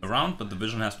around, but the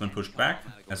vision has been pushed back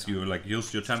as you like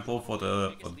used your tempo for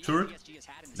the turret.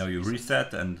 Now you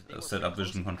reset and set up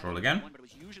vision control again.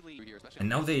 And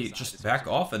now they just back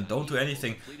off and don't do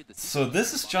anything. So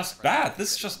this is just bad.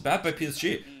 This is just bad by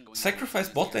PSG. Sacrifice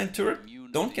bot lane turret,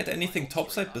 don't get anything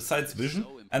topside besides vision,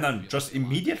 and then just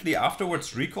immediately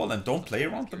afterwards recall and don't play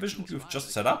around the vision you've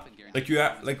just set up. Like you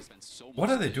have, like, what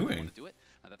are they doing?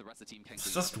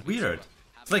 It's just weird.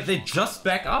 It's like they just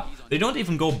back up. They don't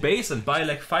even go base and buy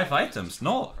like 5 items.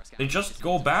 No, they just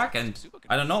go back and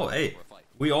I don't know. Hey,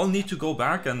 we all need to go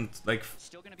back and like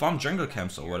farm jungle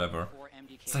camps or whatever.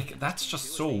 It's like that's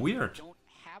just so weird.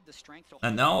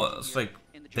 And now it's like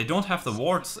they don't have the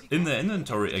wards in the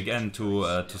inventory again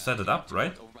to set it up,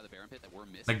 right?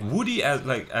 Like Woody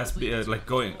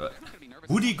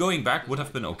Woody going back would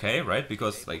have been okay, right?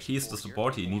 Because like he's the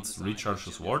support, he needs to recharge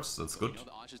his wards. That's good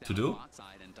to do.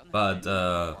 But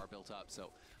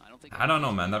I don't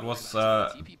know, man. That was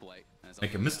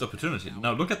like a missed opportunity.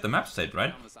 Now look at the map state,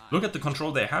 right? Look at the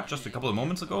control they had just a couple of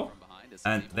moments ago,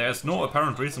 and there's no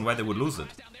apparent reason why they would lose it.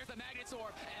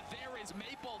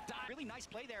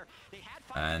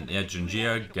 And yeah,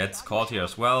 Junjia gets caught here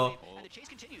as well.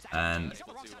 And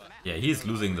yeah, he's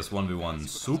losing this 1v1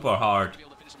 super hard.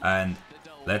 And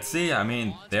let's see, I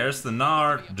mean, there's the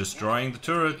Gnar destroying the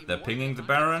turret. They're pinging the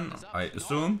Baron, I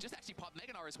assume.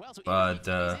 But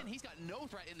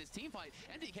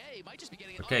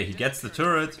okay, he gets the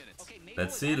turret.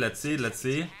 Let's see.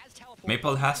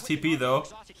 Maple has TP though.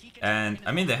 And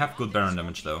I mean, they have good Baron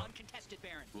damage though.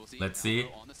 Let's see.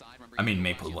 I mean,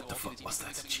 Maple, what the fuck was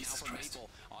that? Jesus Christ.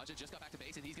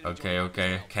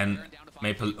 Okay. Can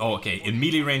Maple... Oh, okay. In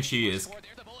melee range, he is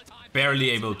barely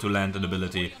able to land an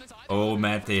ability. Oh,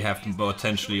 Matt, they have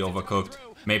potentially overcooked.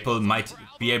 Maple might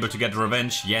be able to get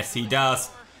revenge. Yes, he does.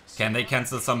 Can they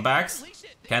cancel some backs?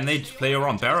 Can they play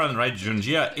around Baron, right?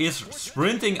 Junjia is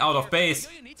sprinting out of base.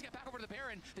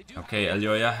 Okay,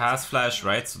 Elyoya has flash,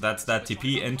 right? So that's that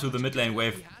TP into the mid lane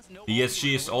wave.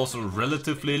 PSG is also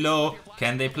relatively low.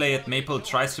 Can they play it? Maple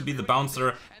tries to be the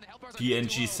bouncer.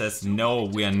 PNG says no,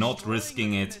 we are not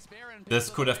risking it. This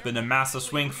could have been a massive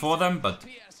swing for them, but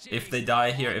if they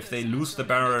die here, if they lose the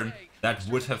Baron, that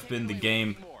would have been the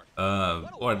game,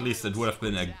 or at least it would have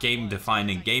been a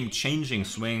game-defining, game-changing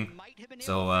swing.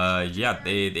 So yeah,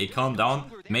 they calm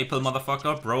down. Maple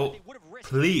motherfucker, bro,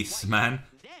 please, man,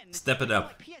 step it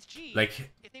up.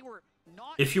 Like,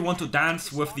 if you want to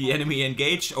dance with the enemy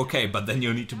engaged, okay, but then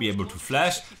you need to be able to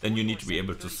flash, then you need to be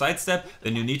able to sidestep,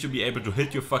 then you need to be able to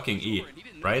hit your fucking E,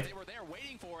 right?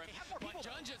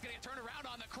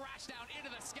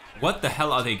 What the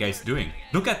hell are they guys doing?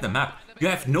 Look at the map. You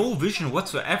have no vision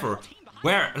whatsoever.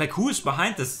 Where, like, who is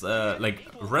behind this, like,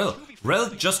 Rel? Rel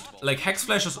just, like, hex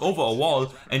flashes over a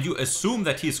wall and you assume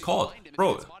that he's caught.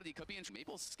 Bro.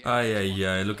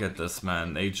 Yeah, look at this,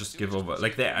 man. They just give over.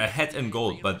 Like, they're ahead in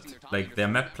gold, but, like, their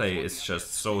map play is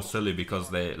just so silly because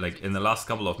they, like, in the last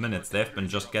couple of minutes, they've been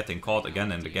just getting caught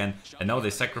again and again. And now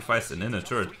they sacrificed an inner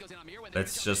turret.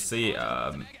 Let's just see,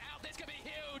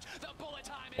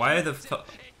 why the fuck?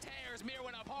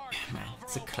 Man,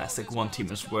 it's a classic one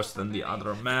team is worse than the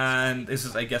other. Man, this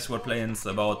is, I guess, what playing's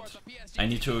about. I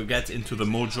need to get into the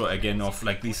mojo again of,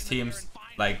 like, these teams,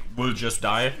 like, will just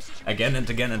die again and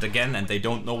again and again, and they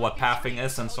don't know what pathing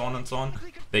is and so on and so on.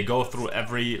 They go through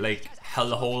every, like,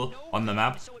 hellhole on the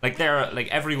map. Like, they're, like,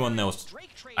 everyone knows.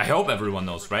 I hope everyone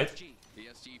knows, right?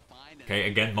 Okay,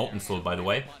 again, Molten Soul, by the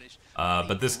way.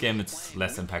 But this game, it's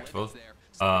less impactful.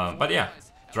 But yeah,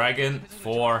 Dragon,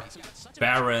 4,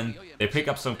 Baron, they pick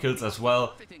up some kills as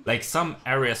well. Like, some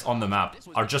areas on the map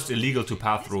are just illegal to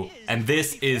pass through, and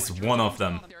this is one of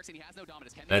them.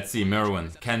 Let's see,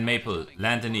 Merwin, can Maple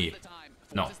land an E?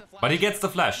 No, but he gets the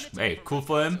flash. Hey, cool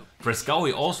for him.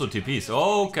 Frescowi also TPs,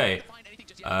 okay.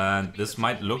 And this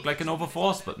might look like an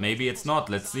overforce, but maybe it's not.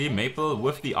 Let's see, Maple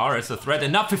with the R is a threat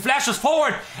enough. He flashes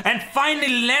forward and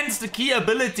finally lands the key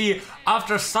ability.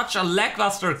 After such a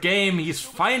lackluster game, he's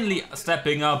finally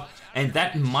stepping up. And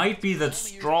that might be the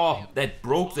straw that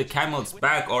broke the camel's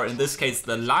back, or in this case,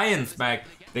 the lion's back.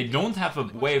 They don't have a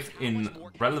wave in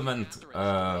relevant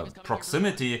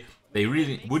proximity. They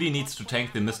really... Woody needs to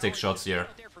tank the Mystic shots here.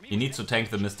 He needs to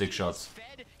tank the Mystic shots.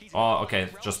 Oh, okay,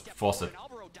 just force it.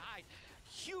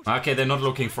 Okay, they're not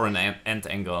looking for an end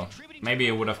angle. Maybe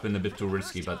it would have been a bit too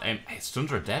risky, but hey,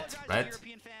 Stundra dead, right?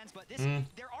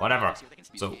 Whatever.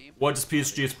 So, what is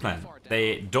PSG's plan?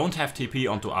 They don't have TP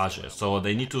onto Age, so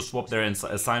they need to swap their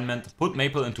assignment, put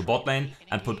Maple into bot lane,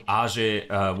 and put Age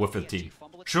with the team.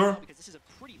 Sure,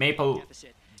 Maple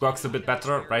works a bit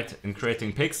better, right, in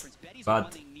creating picks,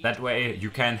 but that way you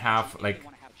can have, like,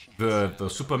 the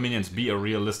super minions be a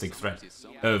realistic threat.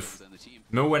 If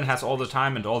no one has all the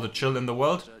time and all the chill in the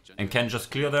world and can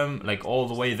just clear them, like, all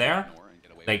the way there,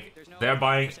 like, they're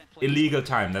buying illegal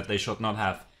time that they should not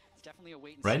have.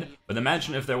 Right? But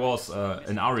imagine if there was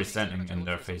an Ahri standing in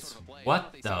their face.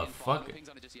 What the fuck?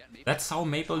 That's how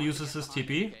Maple uses his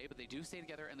TP?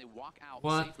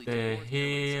 What the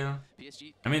hell?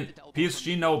 I mean,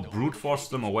 PSG now brute forced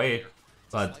them away,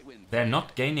 but they're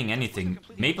not gaining anything.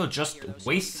 Maple just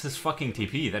wastes his fucking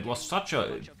TP. That was such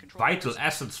a vital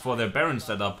asset for their Baron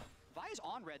setup.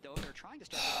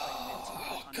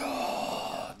 Oh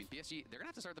god.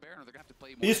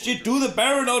 PSG, do the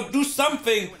Baron or do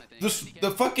something!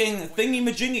 The fucking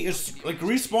thingy-majingy is like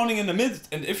respawning in the mid,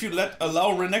 and if you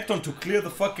allow Renekton to clear the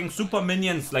fucking super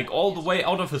minions like all the way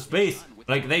out of his base,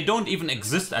 like they don't even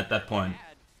exist at that point.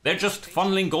 They're just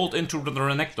funneling gold into the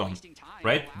Renekton,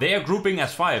 right? They are grouping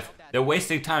as 5. They're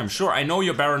wasting time. Sure, I know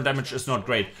your Baron damage is not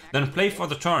great. Then play for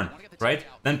the turn, right?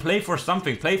 Then play for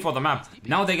something, play for the map.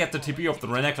 Now they get the TP of the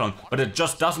Renekton, but it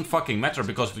just doesn't fucking matter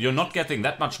because you're not getting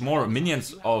that much more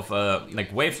minions of,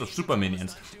 like, waves of super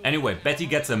minions. Anyway, Betty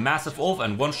gets a massive ult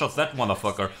and one-shots that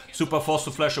motherfucker. Super forced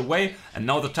to flash away, and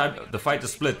now the fight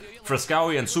is split.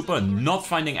 Frescowi and Super not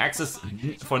finding access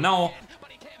for now.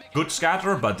 Good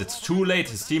scatter, but it's too late.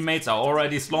 His teammates are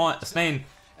already slain.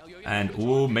 And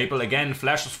ooh, Maple again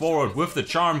flashes forward with the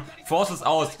charm, forces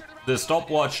out the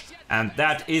stopwatch, and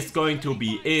that is going to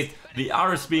be it. The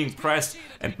R is being pressed,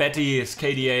 and Betty's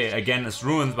KDA again is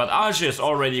ruined, but Age is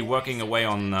already working away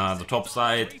on the top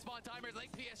side.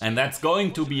 And that's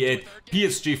going to be it.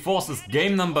 PSG forces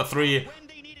game number 3.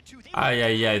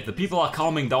 The people are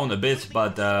calming down a bit,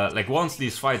 but like once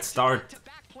these fights start,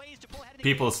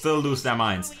 people still lose their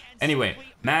minds. Anyway,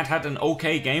 Matt had an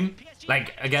okay game.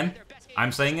 Like, again,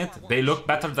 I'm saying it, they look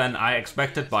better than I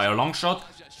expected by a long shot.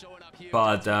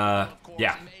 But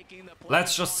yeah,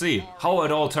 let's just see how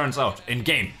it all turns out in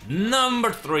game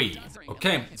number 3.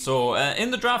 Okay, so in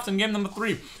the draft in game number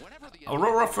 3,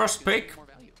 Aurora first pick.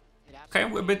 Okay,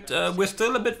 we're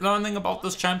still a bit learning about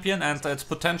this champion and its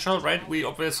potential, right? We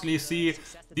obviously see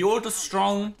the ult is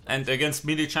strong, and against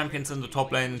melee champions in the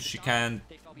top lane, she can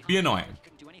be annoying.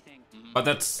 But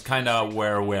that's kind of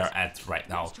where we're at right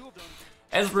now.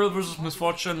 Ezreal versus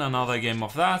Misfortune, another game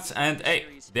of that, and hey,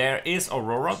 there is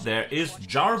Aurora, there is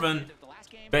Jarvan.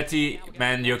 Betty,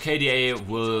 man, your KDA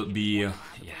will be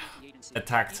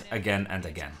attacked again and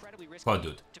again. Poor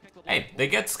dude. Hey, they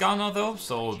get Skarner though,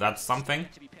 so that's something.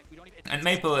 And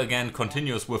Maple again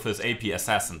continues with his AP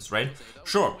Assassins, right?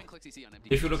 Sure,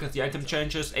 if you look at the item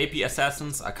changes, AP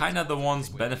Assassins are kind of the ones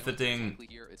benefiting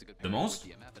the most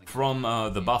from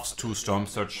the buffs to Storm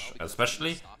Surge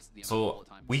especially. So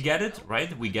we get it,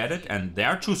 right? We get it, and there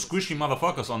are 2 squishy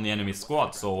motherfuckers on the enemy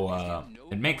squad, so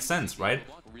it makes sense, right?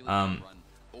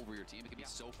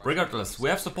 Regardless, we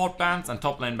have support bands and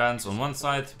top lane bands on one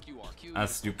side,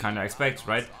 as you kind of expect,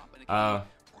 right?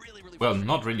 Well,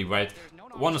 not really, right?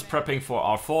 One is prepping for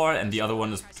R4 and the other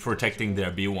one is protecting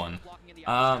their B1.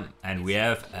 And we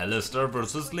have Alistar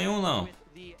versus Leona.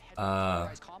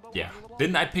 Yeah,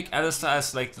 didn't I pick Alistar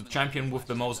as like the champion with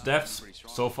the most deaths?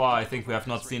 So far I think we have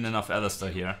not seen enough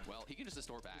Alistar here.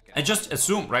 I just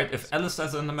assume, right, if Alistar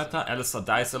is in the meta, Alistar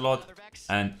dies a lot,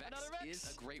 and...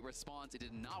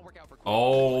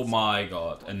 Oh my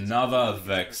god, another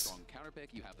Vex.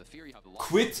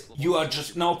 Quit, you are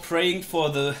just now praying for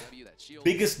the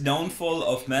biggest downfall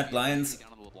of Mad Lions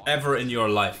ever in your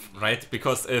life, right?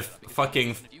 Because if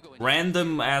fucking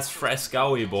random ass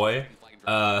Frescowi boy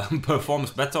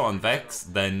performs better on Vex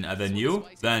than you,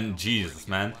 then Jesus,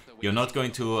 man, you're not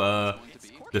going to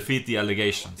defeat the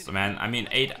allegations, man. I mean,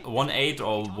 1-8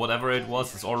 or whatever it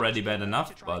was is already bad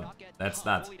enough, but that's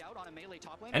that.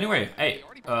 Anyway, hey,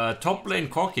 top lane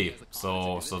Corki,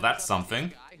 so that's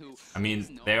something. I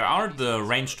mean, there are the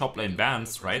ranged top lane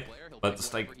bans, right? But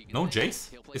it's like, no Jace?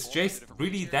 Is Jace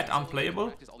really that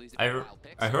unplayable?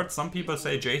 I heard some people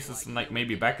say Jace is like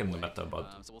maybe back in the meta, but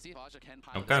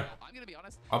okay.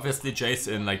 Obviously Jace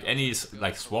in like any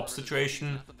like swap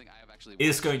situation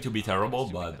is going to be terrible,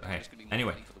 but hey.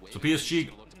 Anyway, so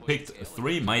PSG picked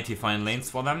 3 mighty fine lanes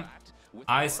for them.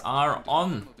 Eyes are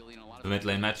on the mid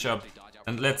lane matchup,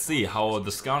 and let's see how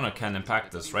the Skarner can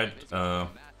impact this, right?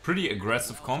 Pretty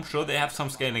aggressive comp. Sure, they have some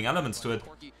scaling elements to it,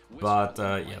 But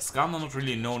yeah, Skarner not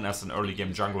really known as an early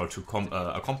game jungler to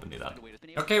accompany that.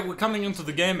 Okay, we're coming into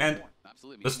the game and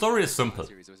the story is simple.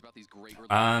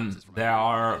 There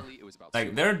are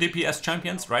DPS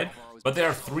champions, right? But there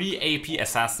are 3 AP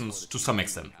assassins to some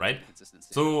extent, right?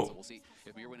 So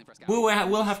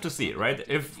we'll have to see, right?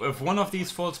 If one of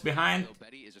these falls behind,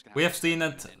 we have seen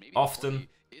it often.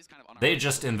 They're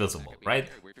just invisible, right?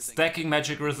 Stacking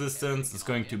magic resistance is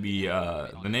going to be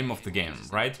the name of the game,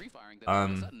 right?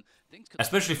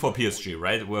 Especially for PSG,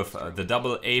 right? With the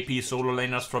double AP solo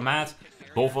laners from Matt.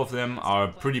 Both of them are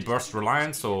pretty burst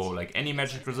reliant, so like any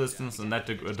magic resistance in that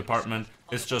department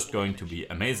is just going to be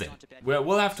amazing.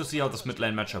 We'll have to see how this mid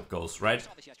lane matchup goes, right?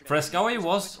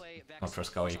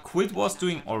 Quid was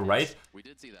doing alright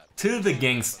till the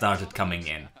ganks started coming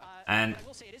in. And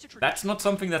that's not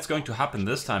something that's going to happen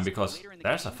this time because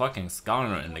there's a fucking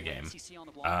Skarner in the game.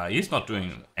 He's not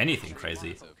doing anything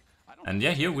crazy. And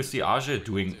yeah, here we see Ajay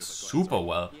doing super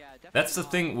well. That's the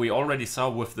thing we already saw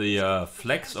with the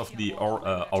flex of the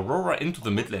Aurora into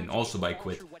the mid lane also by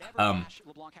Quid.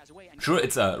 Sure,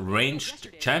 it's a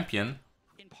ranged champion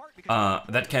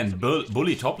that can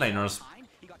bully top laners,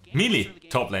 melee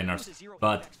top laners,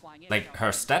 but like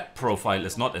her stat profile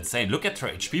is not insane. Look at her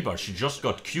HP bar, she just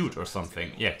got cute or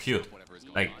something. Yeah, cute.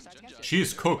 Like,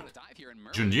 she's cooked.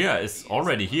 Junjia is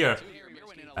already here,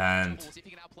 and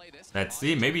let's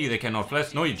see, maybe they cannot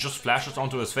flash. No, he just flashes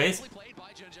onto his face.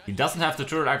 He doesn't have the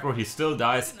turret aggro, he still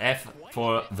dies. F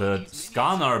for the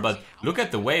Skarner, but look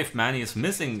at the wave, man, he is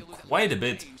missing quite a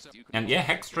bit. And yeah,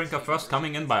 Hex Drinker first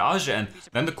coming in by Ajay, and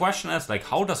then the question is, like,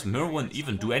 how does Mirwin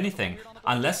even do anything?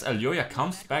 Unless Elyoya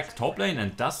comes back top lane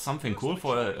and does something cool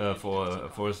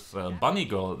for his bunny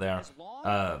girl there.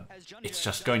 It's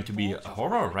just going to be a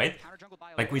horror, right?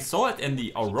 Like, we saw it in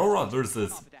the Aurora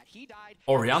versus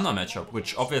Orianna matchup,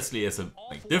 which obviously is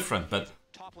different, but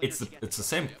it's the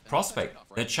same prospect.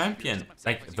 The champion,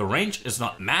 like, the range is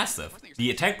not massive.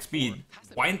 The attack speed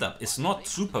wind up is not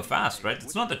super fast, right?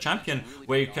 It's not a champion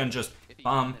where you can just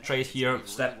trade here,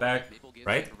 step back,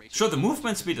 right? Sure, the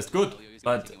movement speed is good,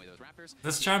 but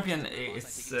this champion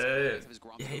is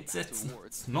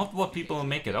it's not what people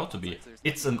make it out to be.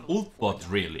 It's an ult bot,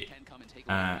 really.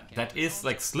 That is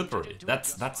like slippery.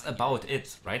 That's about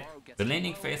it, right? The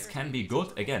laning phase can be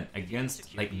good again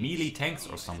against like melee tanks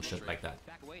or some shit like that.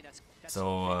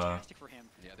 So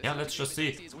yeah, let's just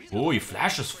see. Oh, he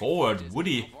flashes forward,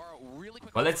 Woody.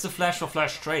 Well, it's a flash for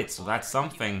flash trade, so that's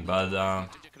something. But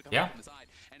yeah,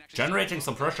 generating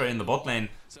some pressure in the bot lane.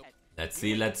 Let's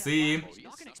see, let's see.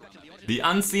 The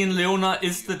unseen Leona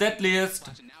is the deadliest.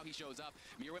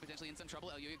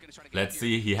 Let's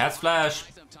see, he has flash.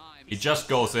 He just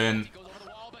goes in.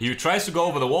 He tries to go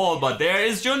over the wall, but there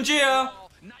is Junjia.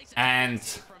 And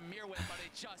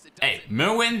hey,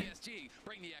 Mirwin,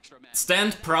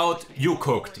 stand proud, you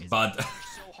cooked. But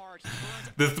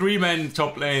the 3-man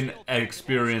top lane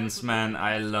experience, man,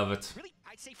 I love it.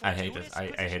 I hate it.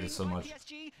 I hate it so much.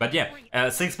 But yeah,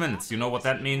 6 minutes. You know what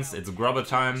that means? It's grubber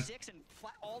time.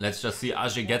 Let's just see.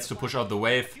 Ajay gets to push out the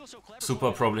wave.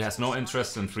 Super probably has no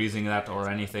interest in freezing that or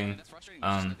anything.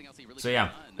 So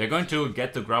yeah, they're going to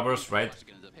get the grubbers, right?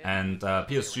 And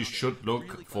PSG should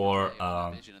look for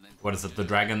what is it? The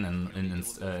dragon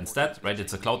instead, right?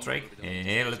 It's a cloud drake.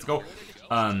 Yeah, let's go.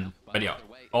 But yeah,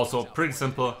 also pretty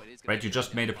simple, right? You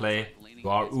just made a play. You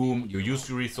are you use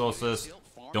your resources.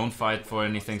 Don't fight for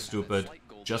anything stupid.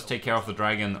 Just take care of the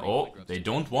dragon. Oh, they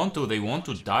don't want to. They want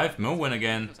to dive Mirwin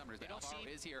again.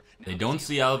 They don't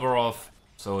see Alvarov,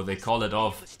 so they call it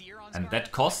off. And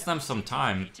that costs them some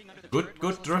time.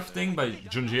 Good drifting by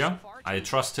Junjia. I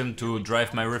trust him to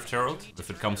drive my Rift Herald,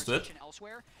 if it comes to it.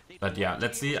 But yeah,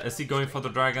 let's see. Is he going for the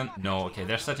dragon? No, okay,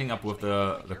 they're setting up with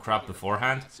the crab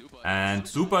beforehand. And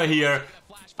Super here.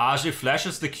 Ajay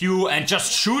flashes the Q and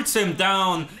just shoots him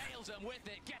down.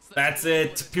 That's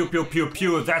it. Pew, pew, pew,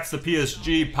 pew. That's the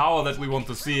PSG power that we want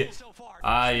to see.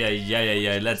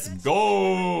 Yeah. Let's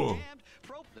go.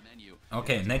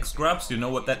 Okay, next grabs. You know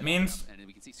what that means?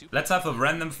 Let's have a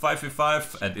random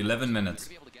 5v5 at 11 minutes.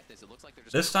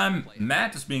 This time,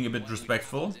 Matt is being a bit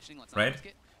respectful, right?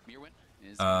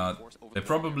 They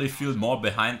probably feel more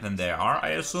behind than they are, I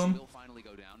assume.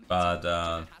 But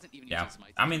yeah,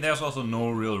 I mean, there's also no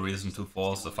real reason to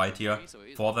force a fight here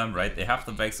for them, right? They have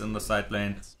the Vex in the side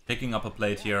lane, picking up a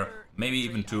plate here, maybe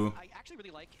even 2,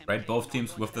 right? Both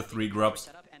teams with the 3 grubs.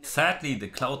 Sadly, the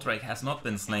Cloud Drake has not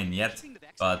been slain yet,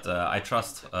 but I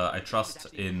trust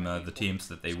in the teams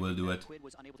that they will do it.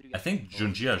 I think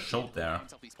Junjia showed there.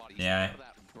 Yeah,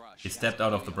 He stepped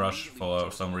out of the brush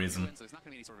for some reason.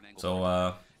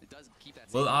 So,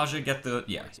 will Arge get the...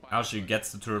 Yeah, Arge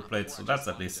gets the turret plate, so that's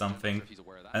at least something.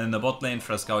 And in the bot lane,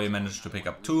 Frescowi managed to pick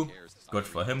up 2. Good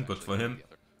for him, good for him.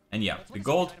 And yeah, the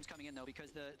gold,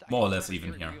 more or less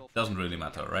even here. Doesn't really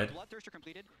matter, right?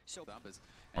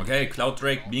 Okay, Cloud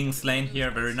Drake being slain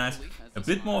here, very nice. A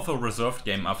bit more of a reserved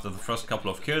game after the first couple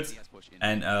of kills.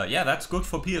 And yeah, that's good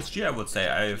for PSG, I would say.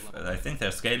 I think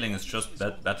their scaling is just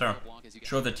better.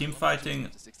 Sure, the team fighting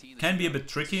can be a bit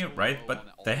tricky, right? But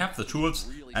they have the tools,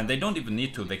 and they don't even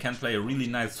need to. They can play a really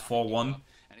nice 4-1,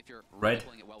 right?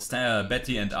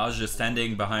 Betty and Arge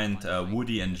standing behind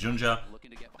Woody and Junjia.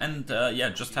 And yeah,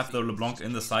 just have the LeBlanc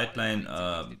in the side lane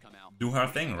do her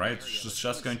thing, right? She's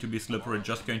just going to be slippery,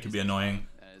 just going to be annoying.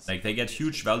 Like, they get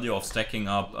huge value of stacking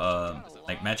up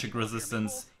like magic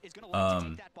resistance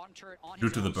due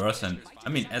to the burst. And I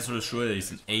mean, Ezreal sure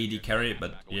is an AD carry,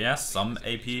 but yeah, some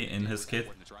AP in his kit.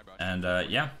 And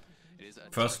yeah,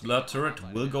 first blood turret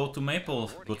will go to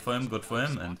Maple. Good for him, good for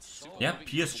him. And yeah,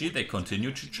 PSG, they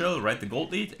continue to chill, right? The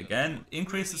gold lead, again,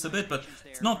 increases a bit, but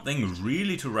it's nothing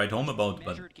really to write home about.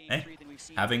 But hey,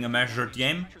 having a measured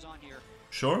game,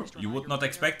 sure, you would not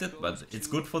expect it, but it's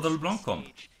good for the LeBlanc comp.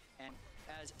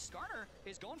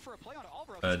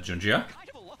 Junjia?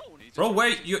 Bro,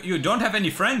 wait, you don't have any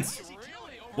friends.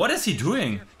 What is he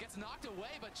doing?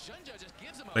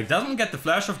 Like, doesn't get the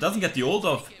flash off, doesn't get the ult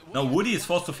off. Now Woody is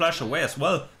forced to flash away as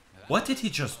well. What did he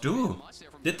just do?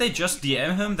 Did they just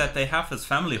DM him that they have his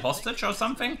family hostage or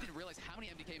something?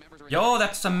 Yo,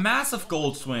 that's a massive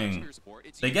gold swing.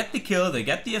 They get the kill, they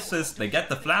get the assist, they get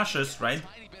the flashes, right?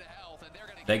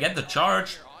 They get the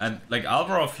charge, and like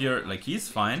Alvarov here, like, he's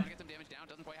fine.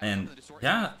 And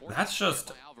yeah, that's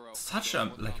just such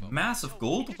a like massive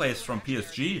gold base from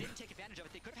PSG.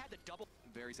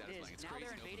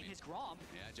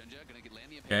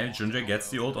 Okay, Junjia gets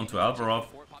the ult onto Alvarov.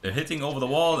 They're hitting over the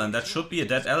wall, and that should be a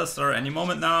dead Alistar any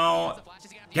moment now.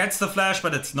 Gets the flash,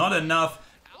 but it's not enough.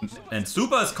 And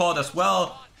Super is caught as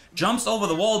well. Jumps over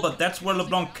the wall, but that's where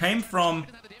LeBlanc came from.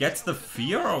 Gets the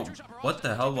fear? Or what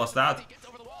the hell was that?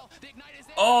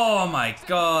 Oh my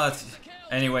god.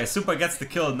 Anyway, Super gets the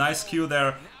kill. Nice Q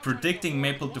there. Predicting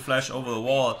Maple to flash over the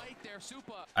wall,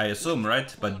 I assume,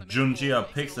 right? But Junjia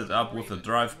picks it up with a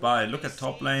drive-by. Look at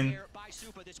top lane.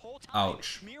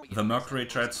 Ouch. The Mercury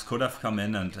threats could have come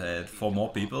in and for more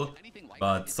people.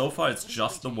 But so far it's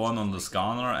just the one on the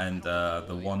Skarner and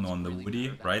the one on the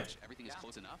Woody, right?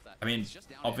 I mean,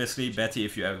 obviously, Betty,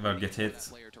 if you ever get hit,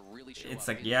 it's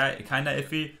like, yeah, kinda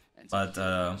iffy. But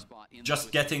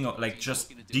just getting, like,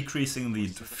 just decreasing the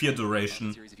fear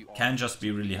duration can just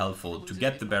be really helpful. To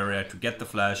get the barrier, to get the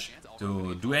flash,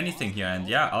 to do anything here. And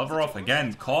yeah, Alvarov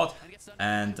again caught.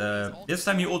 And this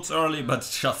time he ults early, but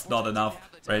just not enough.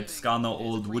 Right, Skarner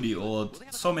ult, Woody ult,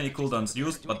 so many cooldowns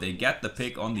used, but they get the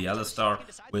pick on the Alistar,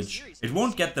 which it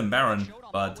won't get them Baron,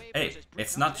 but hey,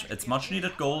 it's much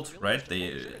needed gold, right?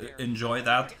 They enjoy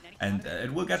that, and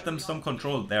it will get them some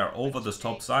control there over this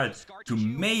top side to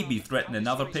maybe threaten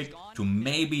another pick, to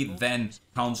maybe then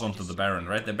pounce onto the Baron,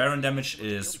 right? The Baron damage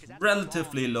is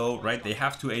relatively low, right? They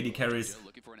have 2 AD carries.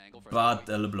 But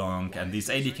LeBlanc and these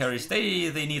AD carries,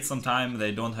 they need some time.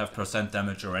 They don't have percent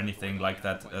damage or anything like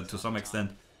that to some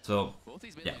extent. So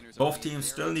yeah, both teams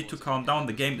still need to calm down.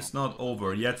 The game is not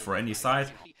over yet for any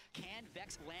side.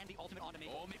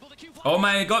 Oh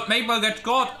my god, Maple gets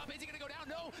caught.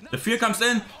 The fear comes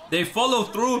in. They follow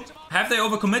through. Have they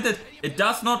overcommitted? It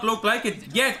does not look like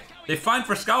it yet. They find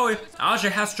Frescowi. Arge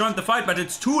has joined the fight, but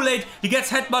it's too late. He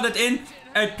gets headbutted in.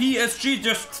 And PSG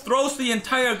just throws the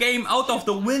entire game out of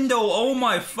the window. Oh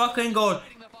my fucking god.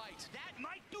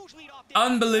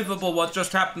 Unbelievable what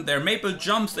just happened there. Maple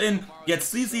jumps in,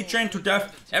 gets CC chained to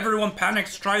death. Everyone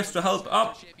panics, tries to help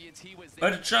up.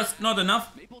 But it's just not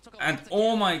enough. And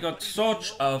oh my god,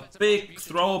 such a big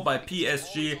throw by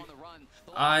PSG.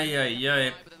 Ay, ay,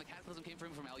 ay.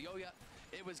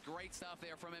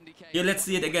 Here, let's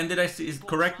see it again. Did I see it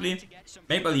correctly?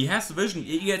 Maple, he has vision.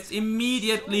 He gets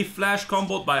immediately flash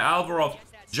comboed by Alvarov.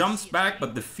 Jumps back,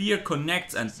 but the fear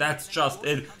connects, and that's just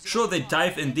it. Sure, they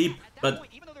dive in deep, but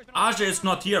Arge is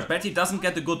not here. Betty doesn't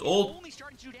get a good ult.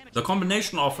 The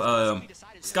combination of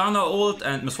Skarner ult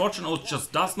and Misfortune ult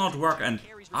just does not work, and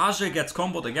Arge gets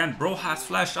comboed again. Bro has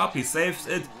flashed up. He saves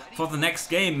it for the next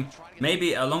game.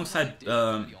 Maybe alongside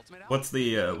what's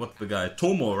the guy?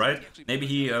 Tomo, right? Maybe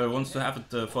he wants to have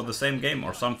it for the same game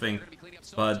or something.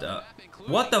 But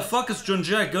what the fuck is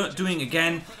Junjia doing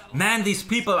again? Man, these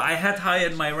people I had high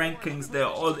in my rankings, they're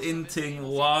all inting.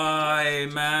 Why,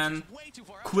 man?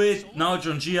 Quit now,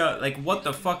 Junjia. Like, what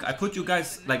the fuck? I put you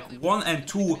guys like 1 and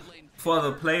 2 for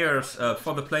the players,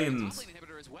 for the play-ins.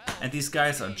 and these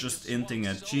guys are just inting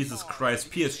it. Jesus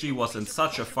Christ, PSG was in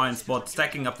such a fine spot,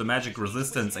 stacking up the magic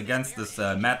resistance against this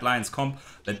Mad Lions comp,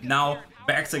 but now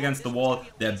backs against the wall,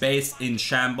 their base in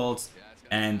shambles,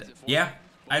 and yeah,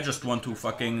 I just want to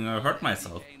fucking hurt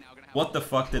myself. What the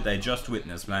fuck did I just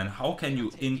witness, man? How can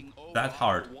you int that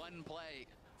hard?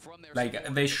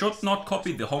 Like, they should not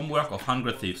copy the homework of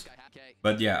 100 Thieves.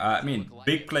 But yeah, I mean,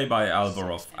 big play by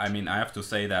Alvarov. I mean, I have to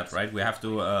say that, right? We have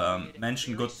to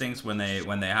mention good things when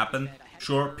they happen.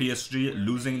 Sure, PSG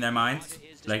losing their minds,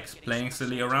 like playing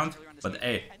silly around. But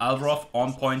hey, Alvarov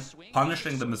on point,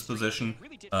 punishing the misposition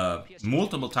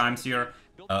multiple times here.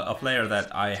 A player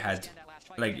that I had,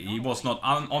 like, he was not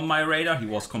on my radar, he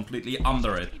was completely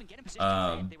under it.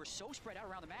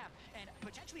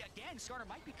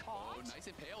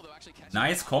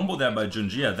 Nice combo there by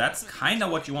Junjia. That's kind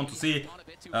of what you want to see.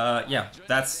 Yeah,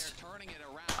 that's...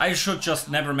 I should just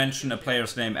never mention a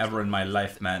player's name ever in my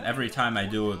life, man. Every time I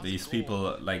do, these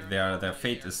people, like, their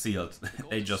fate is sealed.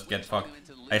 They just get fucked.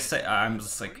 I'm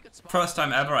just like, first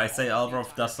time ever I say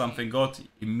Alvarov does something good,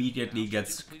 immediately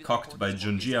gets cocked by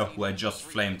Junjia, who I just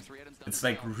flamed. It's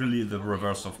like really the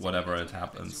reverse of whatever it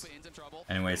happens.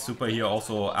 Anyway, Super here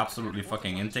also absolutely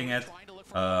fucking inting it.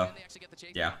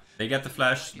 Yeah, they get the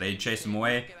flash, they chase him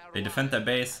away, they defend their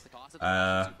base.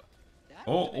 Oh,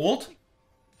 ult?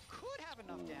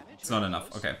 It's not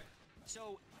enough, okay.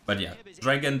 But yeah,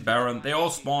 Dragon, Baron, they all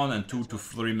spawn in 2 to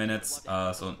 3 minutes.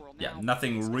 So yeah,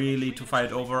 nothing really to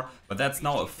fight over. But that's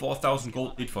now a 4,000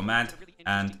 gold lead for Mad.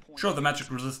 And sure, the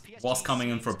magic resist was coming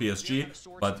in for PSG.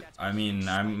 But I mean,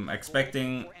 I'm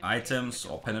expecting items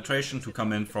or penetration to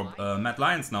come in from Mad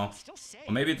Lions now.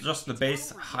 Or maybe just the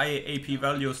base high AP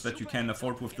values that you can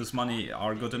afford with this money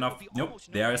are good enough. Nope,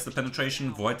 there is the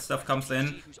penetration. Void stuff comes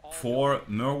in for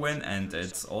Merwin, and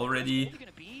it's already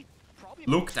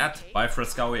looked at by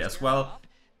Frescowi as well.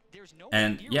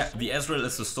 And yeah, the Ezreal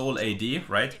is the sole AD,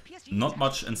 right? Not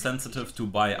much insensitive to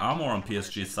buy armor on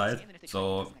PSG's side,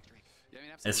 so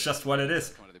it's just what it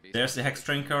is. There's the Hex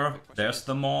Drinker, there's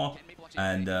the Maw,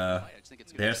 and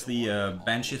there's the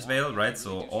Banshee's Veil, right?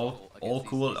 So all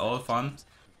cool, all fun.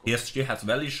 PSG has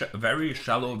very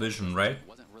shallow vision, right?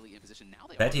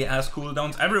 Betty has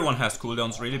cooldowns, everyone has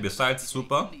cooldowns really, besides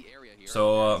Super.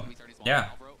 So yeah.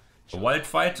 The wild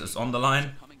fight is on the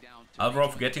line.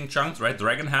 Alvarov getting chunked, right?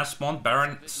 Dragon has spawned,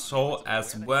 Baron so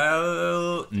as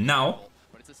well. Now,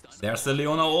 there's the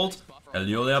Leona ult.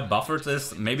 Elyoya buffered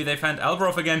this. Maybe they find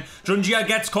Alvarov again. Junjia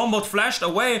gets comboed, flashed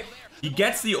away. He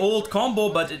gets the old combo,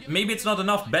 but maybe it's not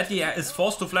enough. Betty is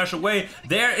forced to flash away.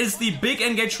 There is the big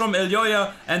engage from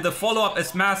Elyoya, and the follow-up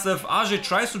is massive. Ajay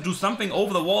tries to do something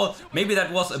over the wall. Maybe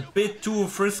that was a bit too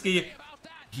frisky.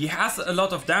 He has a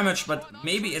lot of damage, but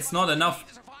maybe it's not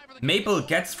enough. Maple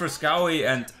gets Frescowi,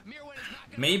 and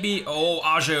maybe... Oh,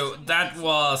 Ajay, that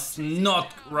was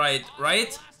not right,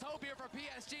 right?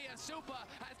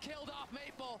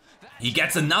 He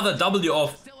gets another W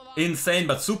off. Insane,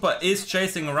 but Super is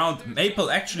chasing around. Maple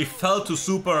actually fell to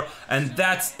Super, and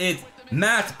that's it.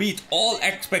 Mad beat all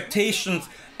expectations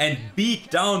and beat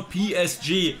down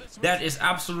PSG. That is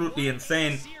absolutely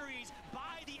insane.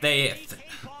 They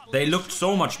looked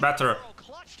so much better,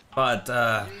 but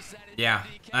yeah,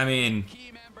 I mean,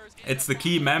 it's the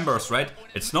key members, right?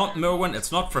 It's not Merwin,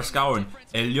 it's not Frescowi.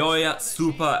 Elyoya,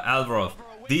 Super, Alvarov.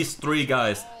 These three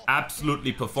guys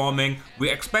absolutely performing. We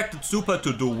expected Super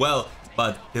to do well,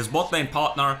 but his bot lane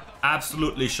partner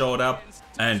absolutely showed up.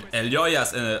 And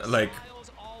Elyoya's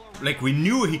like we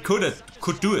knew he could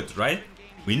do it, right?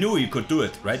 We knew he could do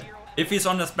it, right? If he's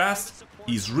on his best,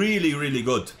 he's really, really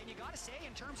good.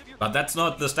 But that's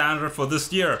not the standard for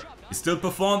this year. He still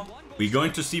performed. We're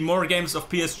going to see more games of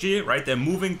PSG, right? They're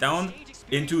moving down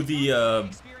into the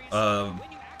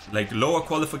like lower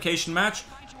qualification match.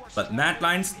 But Mad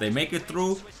Lions, they make it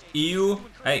through. EU,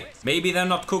 hey, maybe they're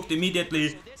not cooked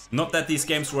immediately. Not that these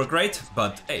games were great,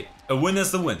 but hey, a win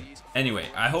is a win. Anyway,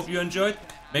 I hope you enjoyed.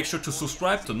 Make sure to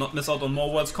subscribe to not miss out on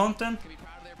more Worlds content.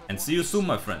 And see you soon,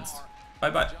 my friends.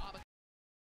 Bye bye.